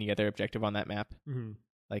on any other objective on that map. Mm-hmm.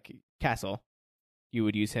 Like Castle, you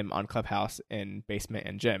would use him on Clubhouse, in Basement,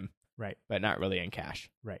 and Gym. Right. But not really in Cache.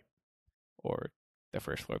 Right. Or the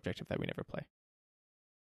first floor objective that we never play.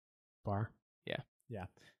 Bar? Yeah.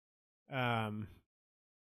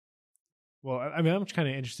 Well, I mean, I'm kind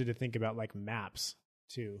of interested to think about like maps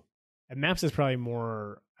too. And maps is probably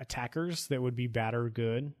more attackers that would be bad or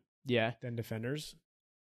good than defenders.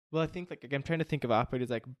 Well, I think like I'm trying to think of operators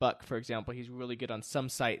like Buck, for example. He's really good on some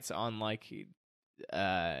sites on like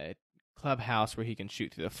Clubhouse where he can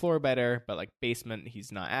shoot through the floor better, but like Basement,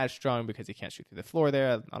 he's not as strong because he can't shoot through the floor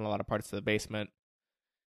there on a lot of parts of the basement.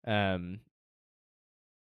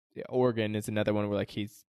 Oregon is another one where like he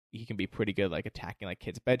can be pretty good like attacking like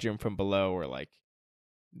kids' bedroom from below or like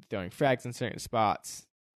throwing frags in certain spots,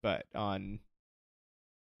 but on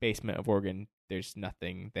Basement of Oregon there's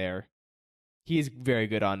nothing there. He's very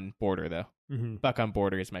good on border though. Mm-hmm. Buck on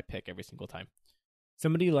border is my pick every single time.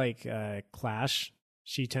 Somebody like Clash,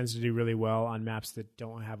 she tends to do really well on maps that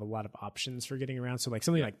don't have a lot of options for getting around. So like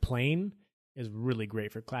something like Plain is really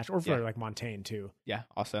great for Clash, or for like Montaigne too. Yeah,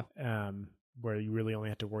 also. Where you really only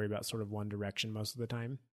have to worry about sort of one direction most of the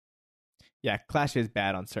time. Yeah, Clash is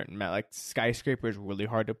bad on certain maps. Like Skyscraper is really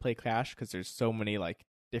hard to play Clash because there's so many like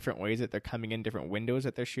different ways that they're coming in, different windows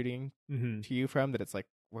that they're shooting to you from, that it's like,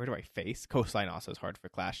 where do I face? Coastline also is hard for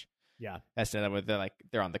Clash. Yeah, that's another one.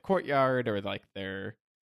 They're on the courtyard, or like they're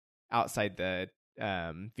outside the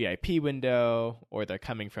VIP window, or they're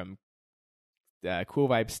coming from Cool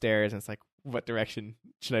Vibe stairs, and it's like, what direction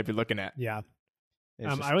should I be looking at? Yeah,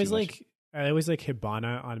 I always like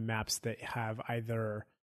Hibana on maps that have either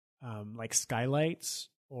like skylights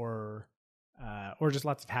or just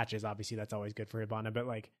lots of hatches. Obviously, that's always good for Hibana, but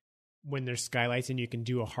like when there's skylights and you can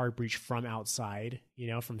do a hard breach from outside,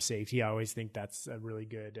 from safety, I always think that's a really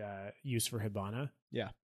good use for Hibana. Yeah.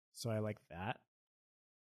 So I like that.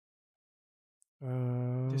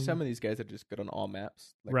 There's some of these guys that are just good on all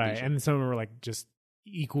maps. Like right. Vision. And some of them are like just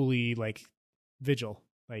equally like Vigil.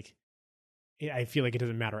 Like I feel like it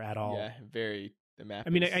doesn't matter at all. Yeah, very the map. I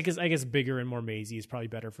mean, I guess bigger and more mazy is probably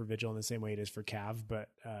better for Vigil in the same way it is for Cav, but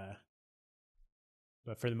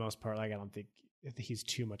for the most part, like I don't think he's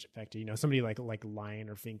too much affected. Somebody like Lion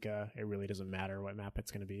or Finka, it really doesn't matter what map it's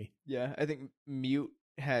going to be. Yeah, I think Mute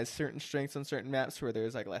has certain strengths on certain maps where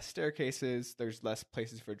there's like less staircases, there's less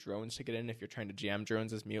places for drones to get in if you're trying to jam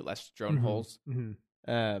drones as Mute, less drone holes.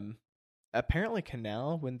 Mm-hmm. Apparently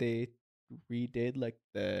Canal, when they redid like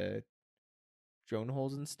the drone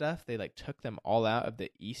holes and stuff, they like took them all out of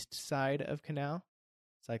the east side of Canal.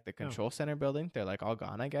 It's like the control center building. They're like all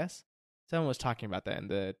gone, I guess. Someone was talking about that in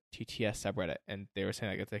the TTS subreddit, and they were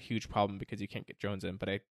saying like it's a huge problem because you can't get drones in. But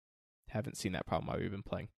I haven't seen that problem while we've been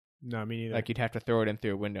playing. No, me neither. Like you'd have to throw it in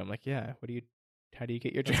through a window. I'm like, yeah. How do you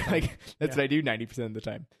get your drone? That's Like that's Yeah. what I do 90% of the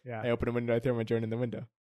time. Yeah. I open a window, I throw my drone in the window.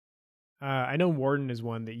 I know Warden is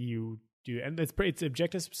one that you do, and it's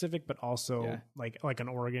objective specific, but also Yeah. like an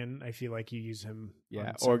Oregon. I feel like you use him.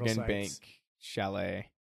 Yeah, on several Oregon sites, Bank, Chalet.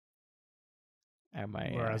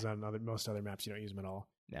 whereas on most other maps you don't use them at all.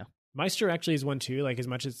 No. Meister actually is one too. Like as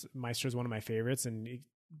much as Meister is one of my favorites, and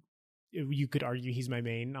you could argue he's my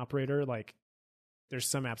main operator. Like there's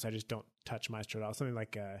some apps I just don't touch Meister at all. Something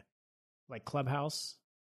like Clubhouse,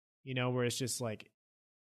 where it's just like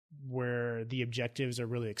where the objectives are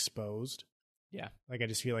really exposed. Yeah. Like I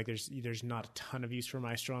just feel like there's not a ton of use for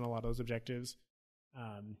Maestro on a lot of those objectives.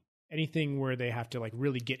 Anything where they have to like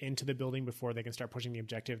really get into the building before they can start pushing the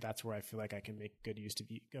objective, that's where I feel like I can make good use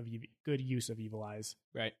of Evil Eyes.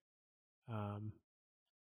 Right.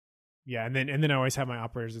 Yeah, and then I always have my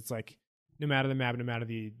operators. It's like no matter the map, no matter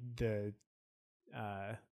the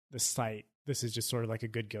site, this is just sort of like a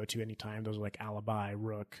good go to anytime. Those are like Alibi,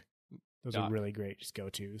 Rook. Those are really great just go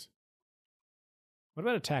tos. What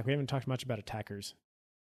about attack? We haven't talked much about attackers.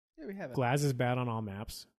 Yeah, we haven't. Glaz is bad on all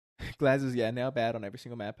maps. Glaz is now bad on every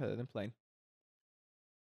single map other than plane.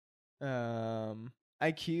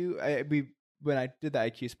 IQ, when I did the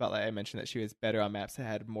IQ spotlight, I mentioned that she was better on maps that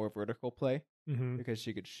had more vertical play because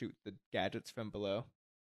she could shoot the gadgets from below.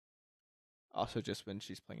 Also, just when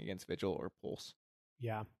she's playing against Vigil or Pulse.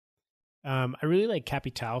 Yeah. I really like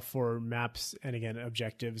Capital for maps and again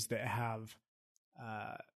objectives that have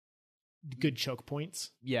good choke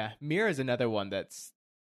points. Yeah, Mira is another one that's,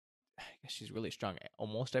 I guess she's really strong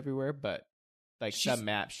almost everywhere, but like some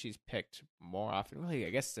maps she's picked more often. Really,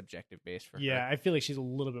 I guess it's objective based for her. Yeah, I feel like she's a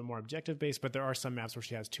little bit more objective based, but there are some maps where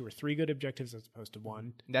she has 2 or 3 good objectives as opposed to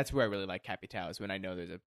 1. That's where I really like Capital, is when I know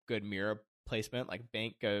there's a good Mira placement, like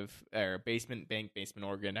basement bank, basement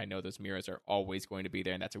Oregon. I know those mirrors are always going to be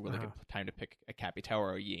there, and that's a really good time to pick a Capital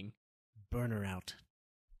or a Ying. Burn her out.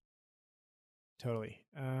 Totally.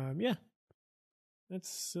 Yeah.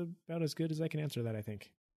 That's about as good as I can answer that, I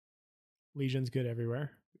think. Legion's good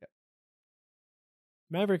everywhere. Yep.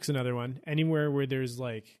 Maverick's another one. Anywhere where there's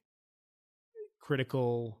like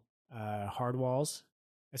critical hard walls,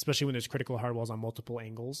 especially when there's critical hard walls on multiple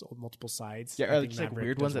angles, or multiple sides. Yeah, or just like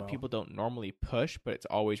weird ones that people don't normally push, but it's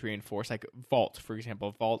always reinforced. Like Vault, for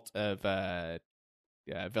example. Vault of Villa.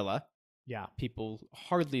 Yeah. People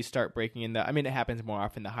hardly start breaking in. It happens more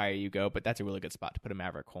often the higher you go, but that's a really good spot to put a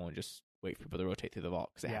Maverick hole and just wait for people to rotate through the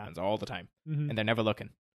vault, because it happens all the time. Mm-hmm. And they're never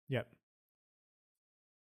looking. Yep.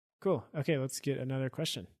 Cool. Okay, let's get another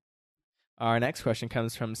question. Our next question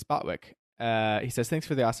comes from Spotwick. He says, thanks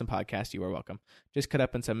for the awesome podcast. You are welcome. Just caught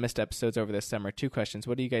up on some missed episodes over this summer. 2 questions.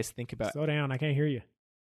 What do you guys think about... Slow down. I can't hear you.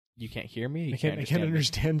 You can't hear me? I can't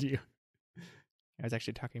understand you. I was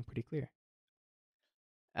actually talking pretty clear.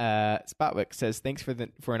 Spotwick says, thanks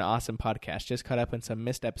for an awesome podcast. Just caught up on some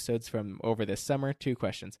missed episodes from over this summer. 2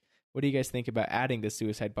 questions. What do you guys think about adding the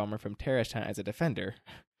suicide bomber from Terrorist Hunt as a defender?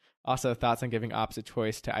 Also, thoughts on giving ops a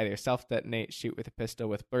choice to either self-detonate, shoot with a pistol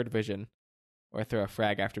with blurred vision, or throw a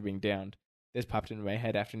frag after being downed. This popped into my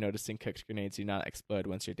head after noticing cooked grenades do not explode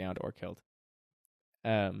once you're downed or killed.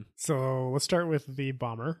 So let's start with the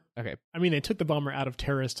bomber. Okay. They took the bomber out of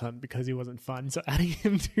Terrorist Hunt because he wasn't fun, so adding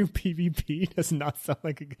him to PvP does not sound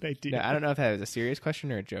like a good idea. No, I don't know if that was a serious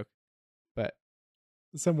question or a joke, but...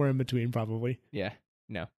 somewhere in between, probably. Yeah,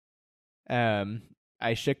 no.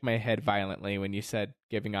 I shook my head violently when you said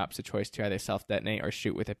giving ops a choice to either self-detonate or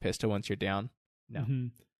shoot with a pistol once you're down. No. Mm-hmm.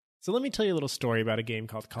 So let me tell you a little story about a game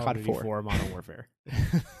called Call of Duty 4 Modern Warfare.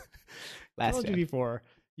 Call of Duty 4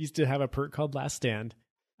 used to have a perk called Last Stand,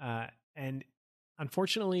 and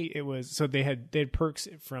unfortunately it was... So they had perks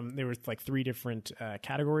from... There were like 3 different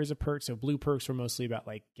categories of perks. So blue perks were mostly about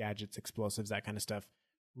like gadgets, explosives, that kind of stuff.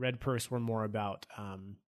 Red perks were more about...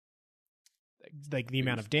 like the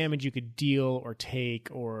amount of damage you could deal or take,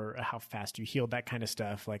 or how fast you healed, that kind of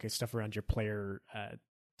stuff, like stuff around your player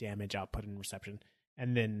damage output and reception.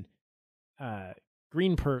 And then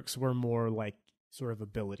green perks were more like sort of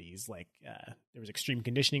abilities, like there was extreme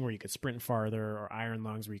conditioning where you could sprint farther, or iron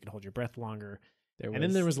lungs where you could hold your breath longer. And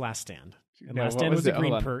then there was Last Stand. And Last Stand was the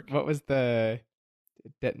green perk. What was the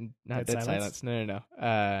dead silence? No.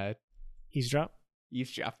 Eavesdrop.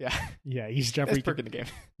 Eavesdrop, yeah. Yeah, Eavesdrop. Best perk in the game.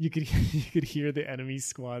 You could hear the enemy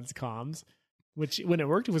squad's comms, which when it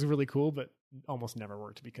worked, it was really cool, but almost never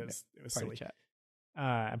worked because it was silly. Chat.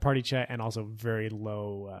 And party chat, and also very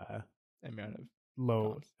low amount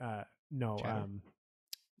of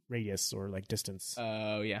radius or like distance.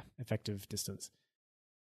 Oh yeah, effective distance.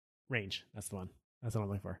 Range. That's the one. That's what I'm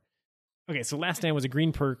looking for. Okay, so Last Stand was a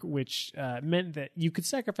green perk, which meant that you could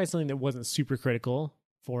sacrifice something that wasn't super critical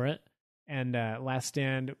for it. And Last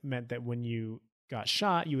Stand meant that when you got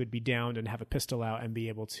shot, you would be downed and have a pistol out and be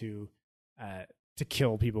able to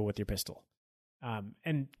kill people with your pistol.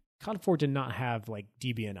 And COD 4 did not have like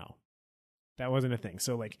DBNO. That wasn't a thing.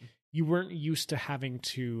 So like you weren't used to having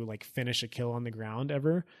to like finish a kill on the ground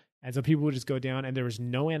ever. And so people would just go down and there was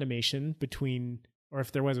no animation between, or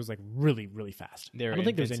if there was, it was like really, really fast. I don't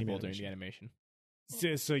think there's any during the animation.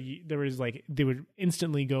 So there was like, they would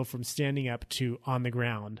instantly go from standing up to on the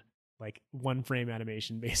ground, like 1 frame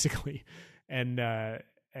animation basically. And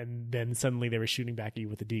then suddenly they were shooting back at you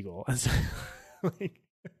with the deagle. Like,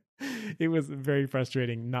 it was very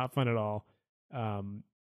frustrating, not fun at all.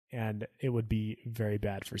 And it would be very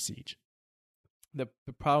bad for Siege. The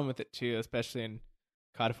problem with it too, especially in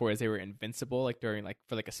COD 4, is they were invincible like during like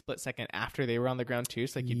for like a split second after they were on the ground too.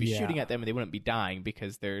 So like you'd be shooting at them and they wouldn't be dying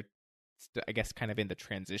because they're I guess kind of in the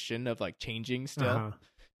transition of like changing still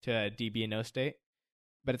to a DBNO state.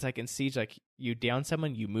 But it's like in Siege, like you down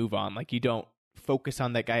someone, you move on. Like you don't focus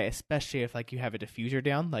on that guy, especially if like you have a diffuser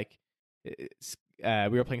down. Like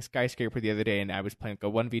we were playing Skyscraper the other day, and I was playing like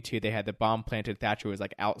a 1v2. They had the bomb planted. Thatcher was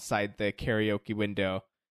like outside the karaoke window,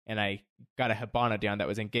 and I got a Hibana down that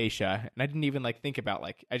was in Geisha, and I didn't even like think about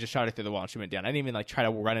like I just shot it through the wall and she went down. I didn't even like try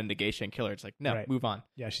to run into Geisha and kill her. It's like no, move on.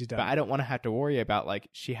 Yeah, she's done. But I don't want to have to worry about like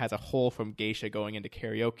she has a hole from Geisha going into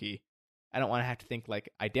karaoke. I don't want to have to think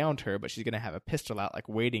like I downed her, but she's gonna have a pistol out like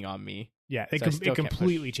waiting on me. Yeah, it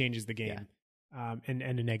completely changes the game, in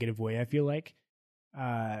a negative way. I feel like,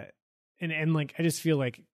 and like I just feel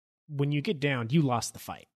like when you get down, you lost the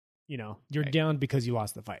fight. You know, you're down because you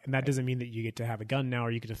lost the fight, and that doesn't mean that you get to have a gun now,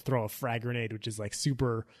 or you get to throw a frag grenade, which is like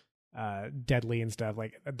super deadly and stuff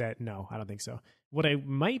like that. No, I don't think so. What I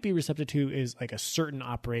might be receptive to is like a certain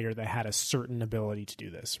operator that had a certain ability to do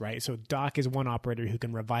this, right? So Doc is one operator who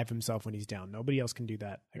can revive himself when he's down. Nobody else can do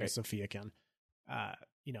that. I guess Sophia can.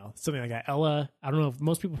 You know, something like that. Ella, I don't know if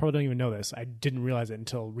most people probably don't even know this. I didn't realize it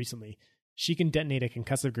until recently. She can detonate a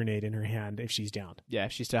concussive grenade in her hand if she's downed. Yeah,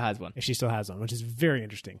 if she still has one. If she still has one, which is very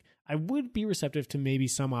interesting. I would be receptive to maybe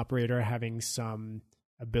some operator having some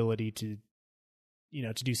ability to, you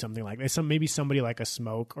know, to do something like this. Maybe somebody like a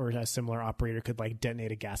Smoke or a similar operator could like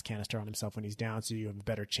detonate a gas canister on himself when he's down, so you have a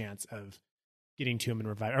better chance of getting to him and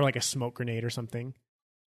revive, or like a smoke grenade or something.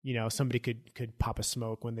 You know, somebody could pop a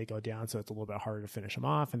smoke when they go down, so it's a little bit harder to finish them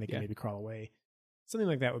off, and they can maybe crawl away. Something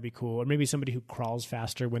like that would be cool. Or maybe somebody who crawls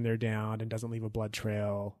faster when they're down and doesn't leave a blood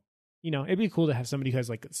trail. You know, it'd be cool to have somebody who has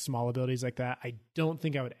like small abilities like that. I don't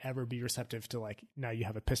think I would ever be receptive to like, now you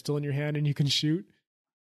have a pistol in your hand and you can shoot.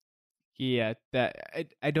 Yeah,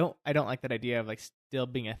 that I don't like that idea of like still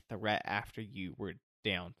being a threat after you were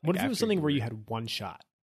down. What if it was something where you had one shot?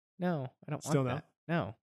 No, I don't still want that.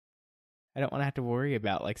 No. I don't want to have to worry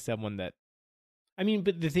about like someone that, I mean,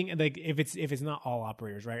 but the thing, like, if it's not all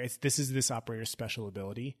operators, right? This is this operator's special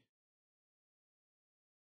ability,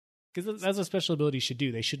 because that's what special abilities should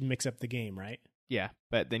do. They should mix up the game, right? Yeah,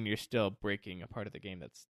 but then you're still breaking a part of the game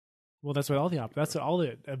that's. Well, that's what all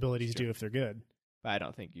the abilities do if they're good. But I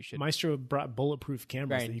don't think you should. Maestro brought bulletproof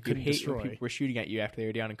cameras that you couldn't destroy. When people were shooting at you after they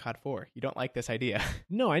were down in COD 4. You don't like this idea.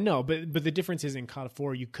 No, I know, but the difference is in COD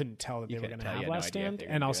 4 you couldn't tell that they were going to have Last Stand,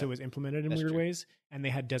 and also it was implemented in weird ways, and they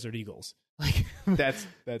had Desert Eagles. Like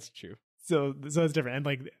that's true. So it's different, and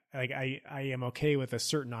like I am okay with a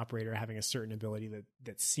certain operator having a certain ability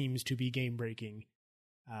that seems to be game breaking,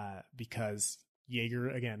 because Jaeger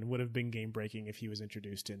again would have been game breaking if he was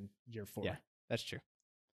introduced in year 4. Yeah, that's true.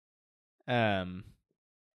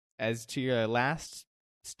 As to your last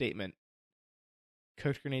statement,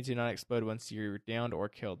 cooked grenades do not explode once you're downed or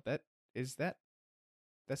killed. That's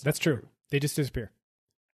true. They just disappear.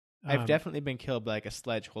 I've definitely been killed by like a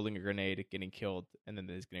sledge holding a grenade, getting killed, and then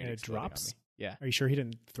this grenade drops. On me. Yeah. Are you sure he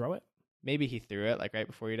didn't throw it? Maybe he threw it like right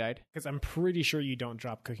before he died. Because I'm pretty sure you don't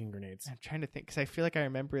drop cooking grenades. I'm trying to think because I feel like I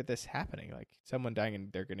remember this happening, like someone dying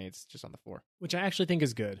and their grenades just on the floor, which I actually think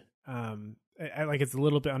is good. I like it's a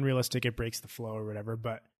little bit unrealistic. It breaks the flow or whatever,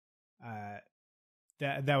 but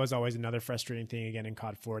that was always another frustrating thing again in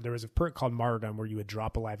COD 4. There was a perk called Martyrdom where you would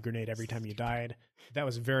drop a live grenade every time you died. That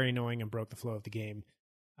was very annoying and broke the flow of the game.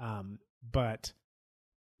 But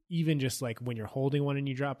even just like when you're holding one and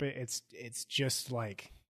you drop it, it's just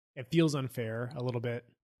like it feels unfair a little bit.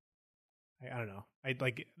 I don't know. I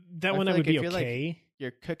like that one. I would be okay. Like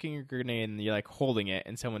you're cooking a grenade and you're like holding it,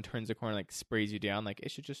 and someone turns the corner, and, like sprays you down. Like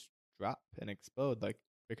it should just drop and explode. Like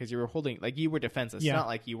because you were holding, like you were defenseless. Yeah. It's not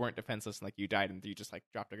like you weren't defenseless and like you died and you just like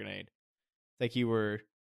dropped a grenade. It's like you were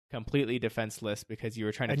completely defenseless because you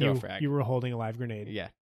were trying to throw a frag. You were holding a live grenade. Yeah.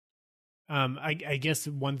 I guess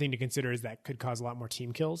one thing to consider is that could cause a lot more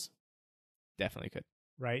team kills, Definitely could.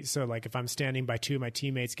 right? So like if I'm standing by two of my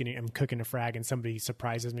teammates I'm cooking a frag and somebody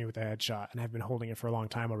surprises me with a headshot and I've been holding it for a long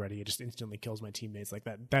time already, it just instantly kills my teammates. Like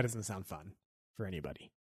that doesn't sound fun for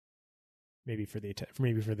anybody. Maybe for the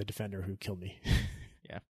defender who killed me.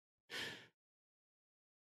 Yeah.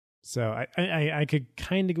 So I could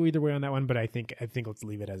kind of go either way on that one, but I think let's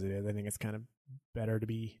leave it as it is. I think it's kind of better to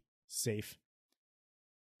be safe.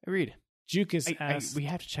 Agreed. Jukas asked, we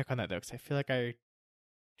have to check on that though, because I feel like I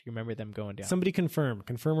remember them going down. Somebody confirm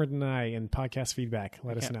or deny in podcast feedback.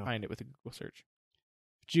 Let us know. Find it with a Google search.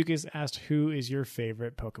 Jukas asked, "Who is your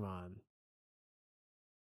favorite Pokemon?"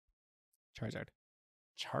 Charizard.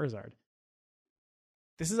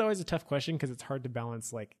 This is always a tough question because it's hard to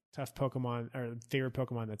balance like tough Pokemon or favorite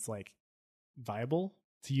Pokemon that's like viable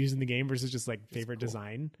to use in the game versus just like favorite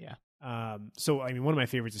design. Yeah. So I mean, one of my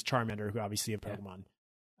favorites is Charmander, who obviously a Pokemon.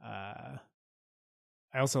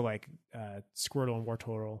 I also like Squirtle and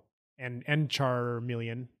Wartortle and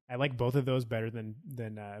Charmeleon. I like both of those better than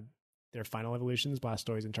their final evolutions,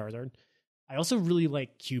 Blastoise and Charizard. I also really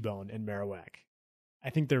like Cubone and Marowak. I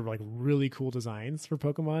think they're like really cool designs for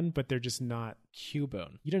Pokemon, but they're just not.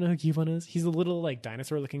 Cubone. You don't know who Cubone is? He's a little like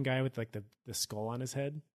dinosaur looking guy with like the skull on his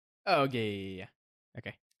head. Oh, yeah.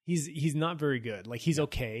 Okay. He's not very good. Like he's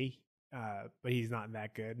okay, but he's not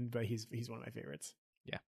that good. But he's one of my favorites.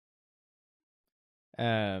 Yeah.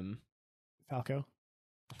 Falco.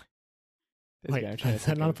 Wait, is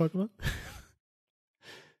that not a Pokemon?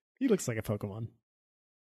 He looks like a Pokemon.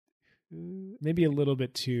 Maybe a little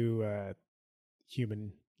bit too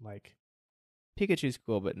human like. Pikachu's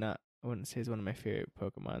cool, but not. I wouldn't say he's one of my favorite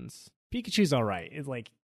Pokemons. Pikachu's all right. It's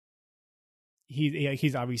like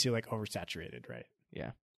he's obviously like oversaturated, right?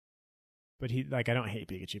 Yeah. But I don't hate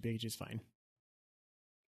Pikachu. Pikachu's fine.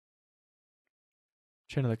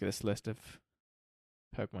 Trying to look at this list of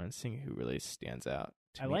Pokemon, seeing who really stands out.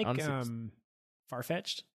 I like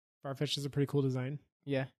Farfetch'd. Farfetch'd is a pretty cool design.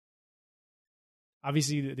 Yeah.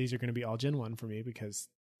 Obviously, these are going to be all Gen 1 for me because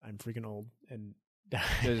I'm freaking old. And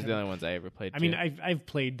those are the only ones I ever played. I mean, I've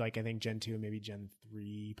played like I think Gen 2 and maybe Gen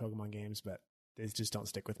 3 Pokemon games, but they just don't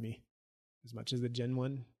stick with me as much as the Gen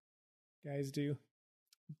 1 guys do.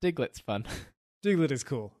 Diglett's fun. Diglett is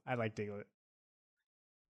cool. I like Diglett.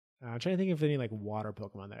 I'm trying to think of any like water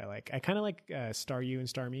Pokemon that I like. I kind of like Staryu and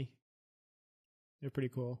Starmie. They're pretty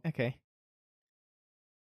cool. Okay.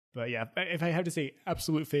 But yeah, if I have to say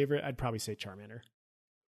absolute favorite, I'd probably say Charmander.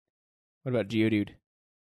 What about Geodude?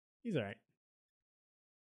 He's all right.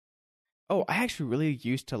 Oh, I actually really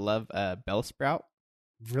used to love Bellsprout.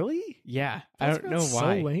 Really? Yeah. I don't know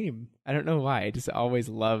why. So lame. I don't know why. I just always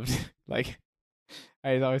loved, like,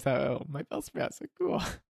 I always thought, oh, my Bellsprout's so cool.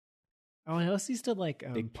 Oh, I also used to like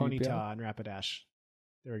Big Ponyta Pupil. and Rapidash.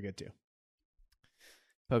 They were good too.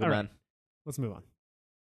 Pokemon. Right. Let's move on.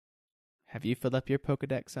 Have you filled up your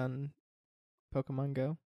Pokedex on Pokemon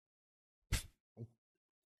Go?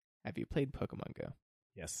 Have you played Pokemon Go?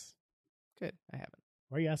 Yes. Good. I haven't.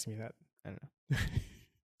 Why are you asking me that? I don't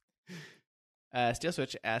know. Steel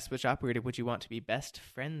Switch asks, which operator would you want to be best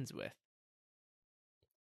friends with?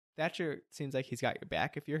 Thatcher seems like he's got your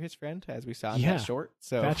back if you're his friend, as we saw in that short.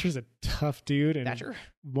 So Thatcher's a tough dude and Thatcher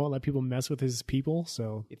won't let people mess with his people,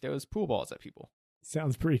 so he throws pool balls at people.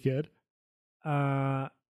 Sounds pretty good. Probably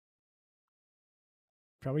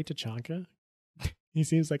Tachanka. He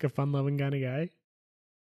seems like a fun-loving kind of guy.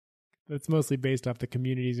 That's mostly based off the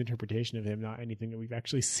community's interpretation of him, not anything that we've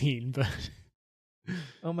actually seen. But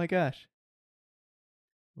oh my gosh,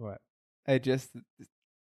 what? I just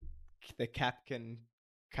the Capcan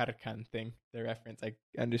Karakan thing, the reference. I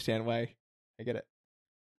understand why. I get it.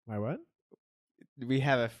 Why what? We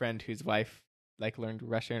have a friend whose wife like learned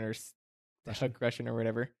Russian or Russian or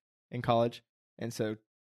whatever in college, and so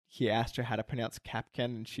he asked her how to pronounce Capcan,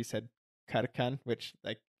 and she said Karakan, which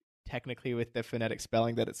like technically with the phonetic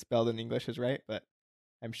spelling that it's spelled in English is right, but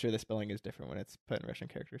I'm sure the spelling is different when it's put in Russian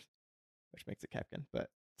characters, which makes it Capcan. But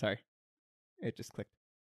sorry, it just clicked.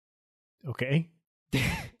 Okay.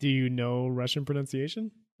 Do you know Russian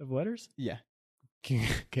pronunciation of letters? Yeah.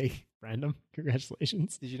 Okay. Random.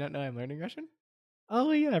 Congratulations. Did you not know I'm learning Russian?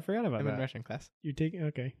 Oh yeah, I forgot about I'm that. in Russian class. You're taking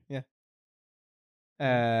okay. Yeah.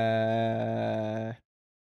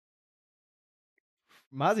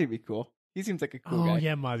 Mozzie would be cool. He seems like a cool guy. Oh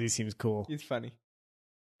yeah, Mozzie seems cool. He's funny.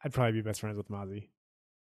 I'd probably be best friends with Mozzie.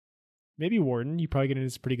 Maybe Warden. You probably get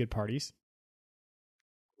into pretty good parties.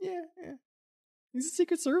 Yeah. He's a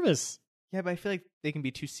Secret Service. Yeah, but I feel like they can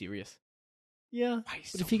be too serious. Yeah,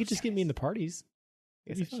 but if he could just get me in the parties,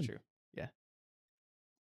 yes, it'd be that's fun. true. Yeah.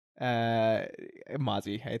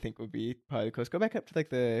 Mozzie, I think, would be probably close. Go back up to like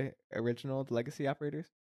the original, the legacy operators.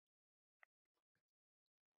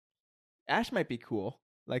 Ash might be cool,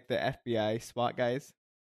 like the FBI SWAT guys.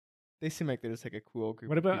 They seem like they're just like a cool group.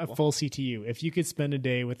 What about of people. a full CTU? If you could spend a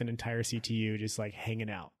day with an entire CTU just like hanging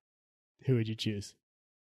out, who would you choose?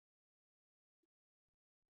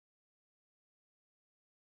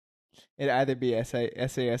 It'd either be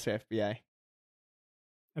SAS or FBI.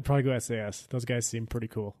 I'd probably go SAS. Those guys seem pretty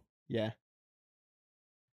cool. Yeah.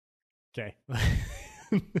 Okay.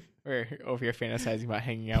 We're over here fantasizing about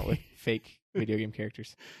hanging out with fake video game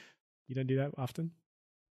characters. You don't do that often?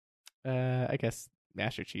 I guess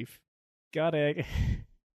Master Chief. Got egg.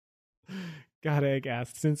 Got egg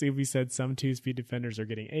asked, since we said some 2-speed defenders are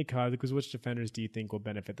getting ACOG, because which defenders do you think will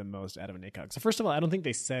benefit the most out of an ACOG? So first of all, I don't think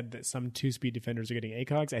they said that some 2-speed defenders are getting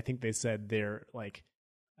ACOGs. I think they said they're like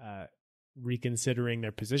reconsidering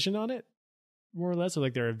their position on it, more or less, or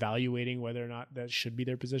like they're evaluating whether or not that should be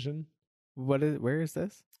their position. Where is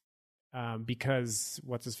this? Because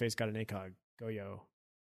what's his face got an ACOG, Goyo.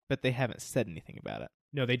 But they haven't said anything about it.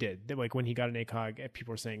 No, they did. Like when he got an ACOG,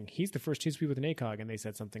 people were saying he's the first 2-speed with an ACOG, and they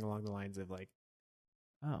said something along the lines of like,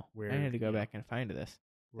 "Oh, I need to go back and find this."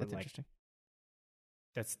 That's like, interesting.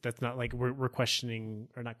 That's not like we're questioning,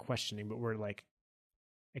 or not questioning, but we're like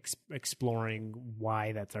exploring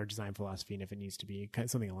why that's our design philosophy and if it needs to be kind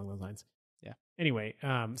of something along those lines. Yeah. Anyway,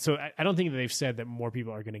 so I don't think that they've said that more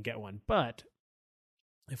people are going to get one, but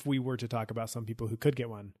if we were to talk about some people who could get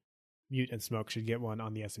one, Mute and Smoke should get one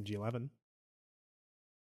on the SMG-11.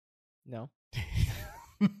 No.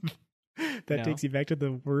 That takes you back to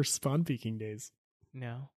the worst spawn peeking days.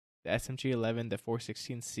 No. The SMG-11, the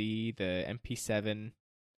 416C, the MP7.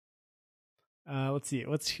 Let's see.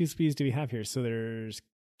 What 2 speeds do we have here? So there's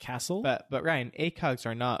Castle. But Ryan, ACOGs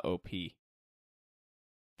are not OP.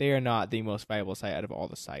 They are not the most viable site out of all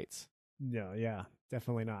the sites. No, yeah,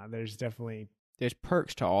 definitely not. There's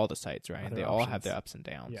perks to all the sites, Ryan. They all have their ups and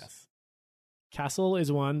downs. Yes. Castle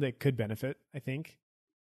is one that could benefit, I think.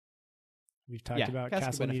 We've talked about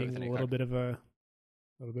Castle needing a little bit of a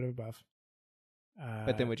buff.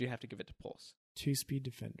 But then would you have to give it to Pulse? 2-speed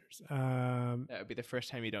defenders. That would be the first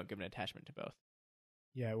time you don't give an attachment to both.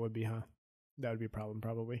 Yeah, it would be, huh? That would be a problem,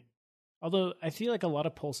 probably. Although I feel like a lot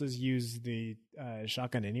of Pulses use the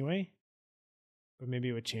shotgun anyway. But maybe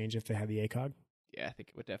it would change if they had the ACOG. Yeah, I think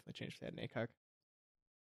it would definitely change if they had an ACOG.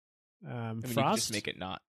 Frost? You could just make it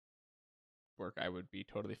not work. I would be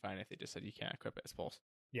totally fine if they just said you can't equip it as Pulse.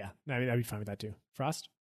 Yeah, I mean, I'd be fine with that too. Frost?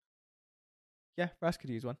 Yeah, Frost could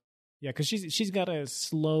use one. Yeah, because she's got a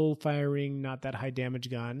slow firing, not that high damage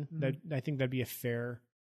gun. Mm-hmm. I think that'd be a fair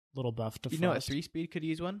little buff to Frost. You know, a 3-speed could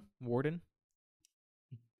use one. Warden.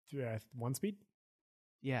 1 speed?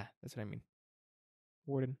 Yeah, that's what I mean.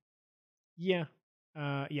 Warden. Yeah.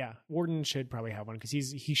 Yeah. Warden should probably have one because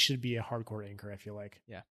he should be a hardcore anchor, I feel like.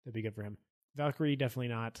 Yeah. That'd be good for him. Valkyrie, definitely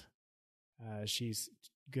not. She's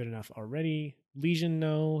good enough already. Legion,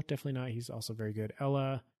 no, definitely not. He's also very good.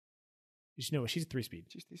 Ella, she's a 3-speed.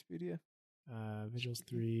 She's 3-speed, yeah. Vigil's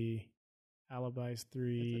 3. Alibi's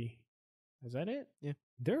 3. Is that it? Yeah.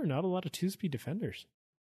 There are not a lot of 2-speed defenders.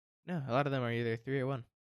 No, a lot of them are either 3 or 1.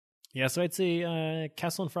 Yeah, so I'd say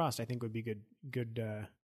Castle and Frost I think would be good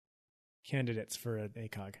candidates for an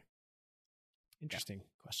ACOG. Interesting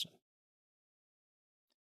question.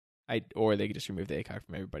 Or they could just remove the ACOG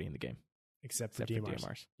from everybody in the game. Except for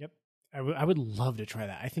DMRs. Yep. I would love to try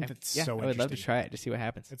that. I think that's so interesting. I would love to try it to see what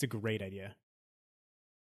happens. That's a great idea.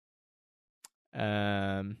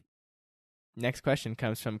 Next question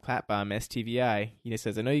comes from Clapbomb STVI. He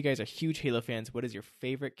says, I know you guys are huge Halo fans. What is your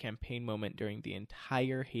favorite campaign moment during the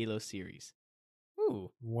entire Halo series?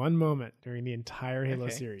 Ooh. One moment during the entire Halo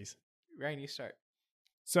series. Ryan, you start.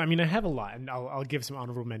 So, I mean, I have a lot, and I'll give some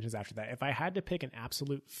honorable mentions after that. If I had to pick an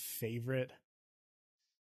absolute favorite...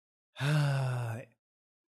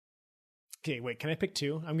 Okay, wait, can I pick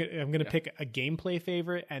 2? I'm gonna pick a gameplay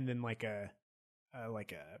favorite and then like a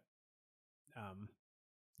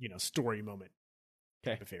story moment.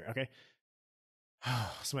 Okay. Favorite. Okay.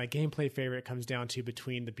 So my gameplay favorite comes down to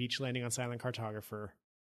between the beach landing on Silent Cartographer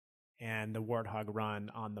and the Warthog run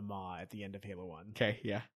on the Maw at the end of Halo 1. Okay,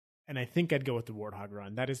 yeah. And I think I'd go with the Warthog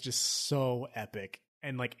run. That is just so epic.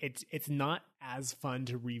 And like it's not as fun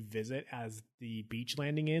to revisit as the beach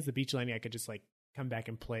landing is. The beach landing I could just like come back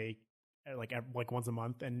and play like once a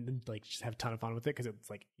month and like just have a ton of fun with it because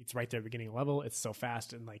it's right there at the beginning of the level. It's so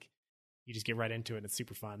fast and like you just get right into it and it's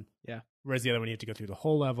super fun. Yeah. Whereas the other one you have to go through the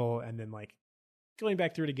whole level and then like going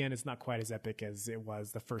back through it again, it's not quite as epic as it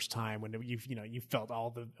was the first time when you felt all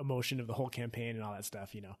the emotion of the whole campaign and all that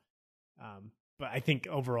stuff, But I think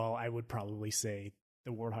overall I would probably say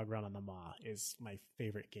the Warthog run on the Maw is my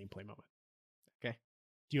favorite gameplay moment. Okay.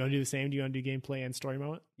 Do you want to do the same? Do you want to do gameplay and story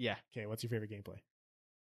moment? Yeah. Okay, what's your favorite gameplay?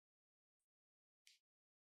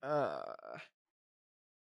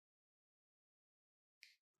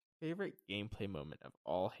 Favorite gameplay moment of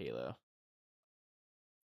all Halo.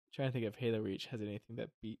 Trying to think if Halo Reach has anything that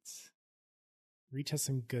beats. Reach has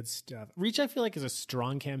some good stuff. Reach, I feel like, is a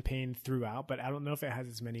strong campaign throughout, but I don't know if it has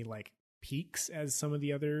as many like peaks as some of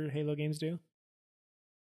the other Halo games do.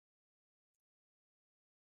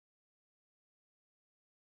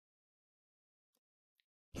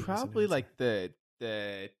 Probably like the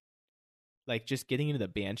like just getting into the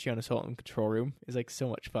Banshee on Assault and Control Room is like so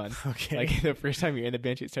much fun. Okay. Like the first time you're in the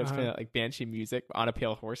Banshee, it starts playing out like Banshee music on a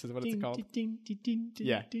pale horse is what it's called.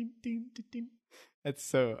 Yeah. That's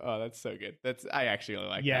so good. I actually really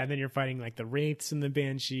like that. Yeah, and then you're fighting like the Wraiths and the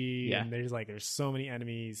Banshee, Yeah. and there's so many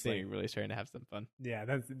enemies. They're Like, really starting to have some fun. yeah,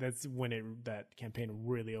 that's when that campaign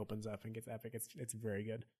really opens up and gets epic. It's very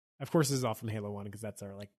good. Of course, this is all from Halo 1 because that's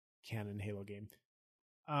our like canon Halo game.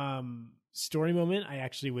 Story moment, I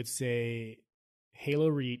actually would say Halo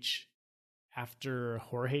Reach after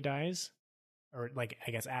Jorge dies, or like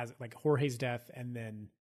I guess as like Jorge's death, and then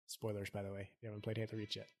spoilers by the way, if you haven't played Halo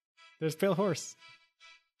Reach yet. There's Pale Horse.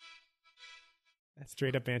 That's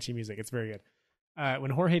straight up Banshee music. It's very good.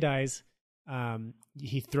 When Jorge dies,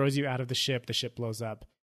 he throws you out of the ship blows up,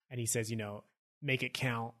 and he says, make it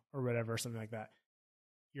count or whatever, something like that.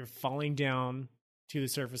 You're falling down to the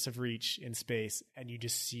surface of Reach in space, and you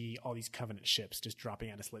just see all these Covenant ships just dropping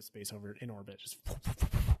out of slip space over in orbit.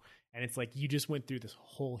 And it's like you just went through this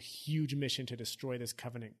whole huge mission to destroy this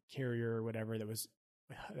Covenant carrier or whatever that was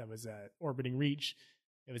orbiting Reach.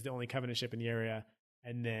 It was the only Covenant ship in the area.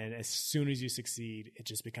 And then as soon as you succeed, it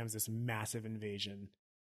just becomes this massive invasion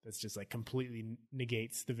that's just like completely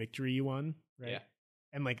negates the victory you won. Right. Yeah.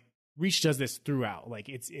 And like Reach does this throughout. Like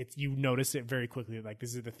it's you notice it very quickly. Like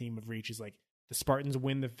this is the theme of Reach is like the Spartans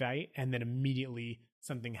win the fight and then immediately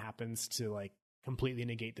something happens to like completely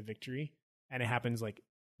negate the victory. And it happens like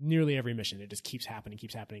nearly every mission. It just keeps happening.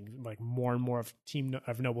 Like more and more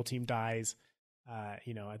of Noble Team dies. At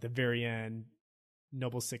the very end,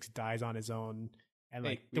 Noble Six dies on his own. And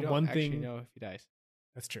like we the don't one actually thing, know if he dies.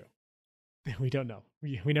 That's true. We don't know.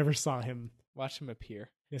 We never saw him Watch him appear.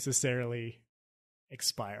 necessarily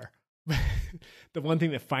expire. The one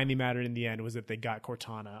thing that finally mattered in the end was that they got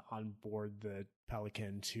Cortana on board the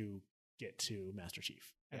Pelican to get to Master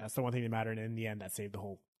Chief. And that's the one thing that mattered. And in the end, that saved the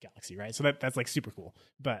whole galaxy, right? So that's like super cool.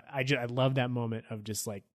 But I love that moment of just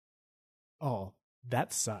like, oh,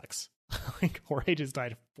 that sucks. Like Jorge just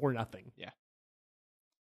died for nothing. Yeah.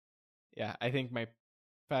 Yeah, I think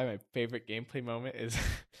probably my favorite gameplay moment is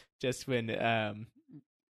just when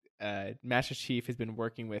Master Chief has been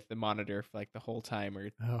working with the Monitor for like the whole time, or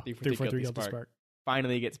 343 Guilty Spark,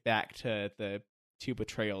 finally gets back to the two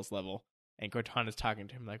betrayals level, and Cortana's talking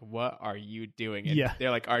to him like, "What are you doing?" And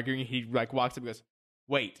they're like arguing. He like walks up and goes,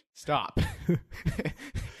 "Wait, stop!"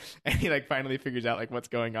 And he like finally figures out like what's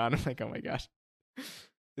going on. I'm like, "Oh my gosh, this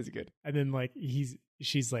is good." And then like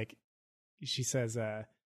she says,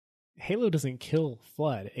 Halo doesn't kill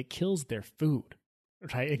Flood; it kills their food.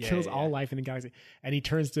 Right? It kills all life in the galaxy. And he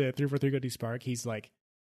turns to 343 Guilty Spark. He's like,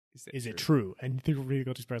 is it true? And 343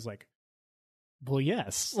 Guilty Spark's like, well,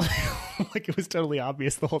 yes. Like it was totally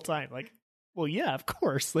obvious the whole time. Like, well, yeah, of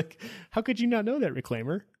course. Like, how could you not know that,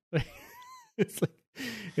 Reclaimer? It's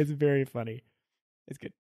very funny. It's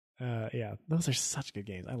good. Yeah, those are such good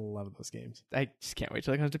games. I love those games. I just can't wait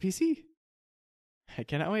till it comes to PC. I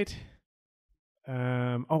cannot wait.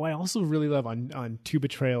 I also really love on Two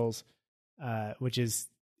Betrayals, which is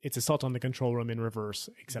it's Assault on the Control Room in reverse,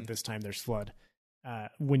 except this time there's Flood.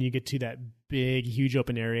 When you get to that big, huge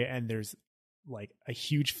open area and there's like a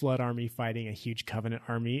huge Flood army fighting a huge Covenant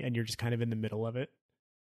army, and you're just kind of in the middle of it.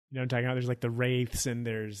 You know what I'm talking about? There's like the Wraiths and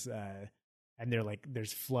there's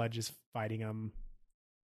Flood just fighting them.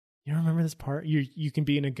 You remember this part? You can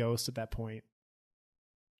be in a ghost at that point.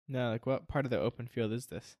 No, like what part of the open field is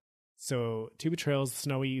this? So Two Betrayals,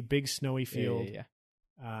 big snowy field.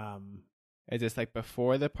 Yeah. Is this like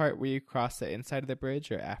before the part where you cross the inside of the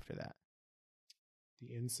bridge, or after that?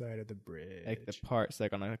 The inside of the bridge. Like the parts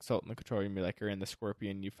like on Assault on the Control Room, like are in the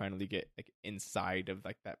Scorpion, you finally get like inside of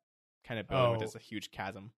like that kind of building, which is a huge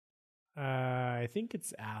chasm. I think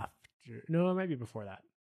it's after. No, it might be before that.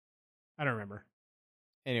 I don't remember.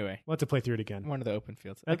 Anyway, we'll have to play through it again. One of the open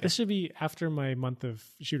fields. Okay. This should be after my month of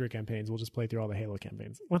shooter campaigns. We'll just play through all the Halo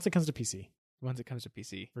campaigns once it comes to PC. Once it comes to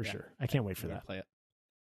PC, for sure. I can't wait for that. Play it.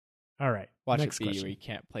 All right. Watch next it be question. Where you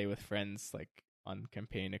can't play with friends like on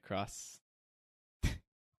campaign across. It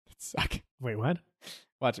suck. Wait, what?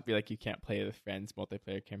 Watch it be like you can't play with friends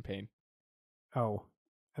multiplayer campaign. Oh,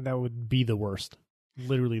 and that would be the worst.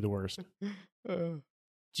 Literally the worst.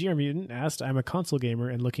 GR Mutant asked, I'm a console gamer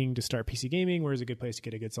and looking to start PC gaming. Where is a good place to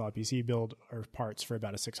get a good solid PC build or parts for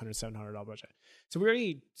about a $600, $700 budget? So we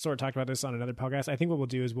already sort of talked about this on another podcast. I think what we'll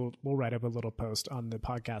do is we'll write up a little post on the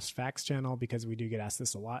podcast facts channel because we do get asked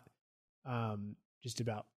this a lot. Just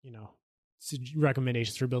about,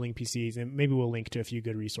 recommendations for building PCs, and maybe we'll link to a few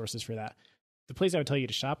good resources for that. The place I would tell you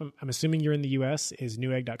to shop, I'm assuming you're in the US, is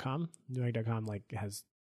Newegg.com. Newegg.com has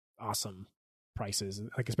awesome prices,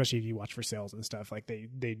 especially if you watch for sales and stuff.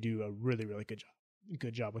 They do a really, really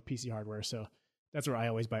good job with PC hardware. So that's where I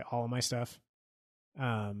always buy all of my stuff.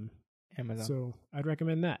 Amazon. So I'd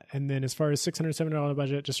recommend that. And then as far as $600, $700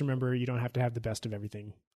 budget, just remember you don't have to have the best of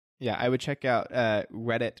everything. Yeah, I would check out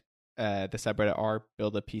Reddit, the subreddit r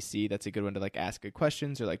build a PC. That's a good one to ask good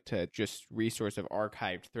questions, or to just resource of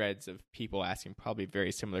archived threads of people asking probably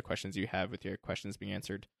very similar questions you have with your questions being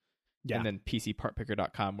answered. Yeah. And then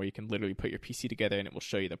PCPartPicker.com, where you can literally put your PC together and it will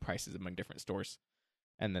show you the prices among different stores.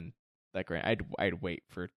 And then I'd wait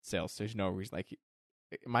for sales. There's no reason.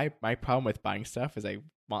 My problem with buying stuff is I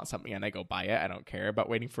want something and I go buy it. I don't care about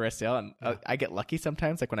waiting for a sale. And I get lucky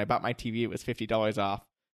sometimes. When I bought my TV, it was $50 off.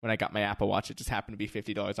 When I got my Apple Watch, it just happened to be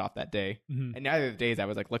 $50 off that day. Mm-hmm. And neither of the days I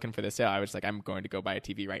was looking for the sale. I was I'm going to go buy a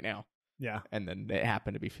TV right now. Yeah. And then it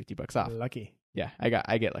happened to be $50 off. Lucky. Yeah,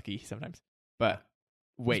 I get lucky sometimes. But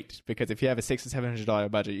wait, because if you have a $600 to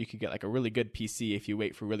 $700 budget, you could get a really good PC if you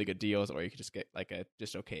wait for really good deals, or you could just get a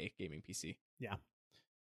just okay gaming PC. Yeah.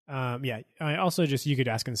 Yeah. I also you could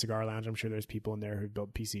ask in the Cigar Lounge. I'm sure there's people in there who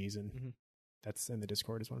build PCs, and that's in the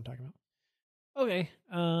Discord is what I'm talking about. Okay.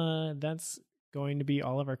 That's going to be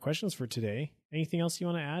all of our questions for today. Anything else you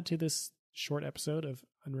want to add to this short episode of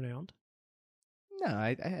Unrenowned? No,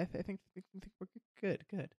 I think we're good.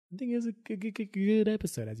 I think it's a good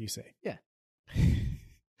episode, as you say. Yeah.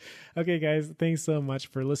 Okay, guys, thanks so much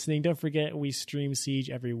for listening. Don't forget, we stream Siege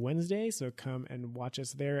every Wednesday, so come and watch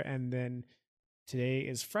us there. And then today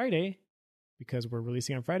is Friday, because we're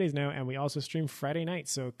releasing on Fridays now, and we also stream Friday night.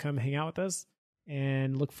 So come hang out with us,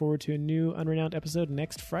 and look forward to a new Unrenowned episode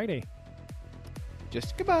next Friday.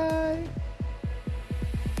 Just goodbye.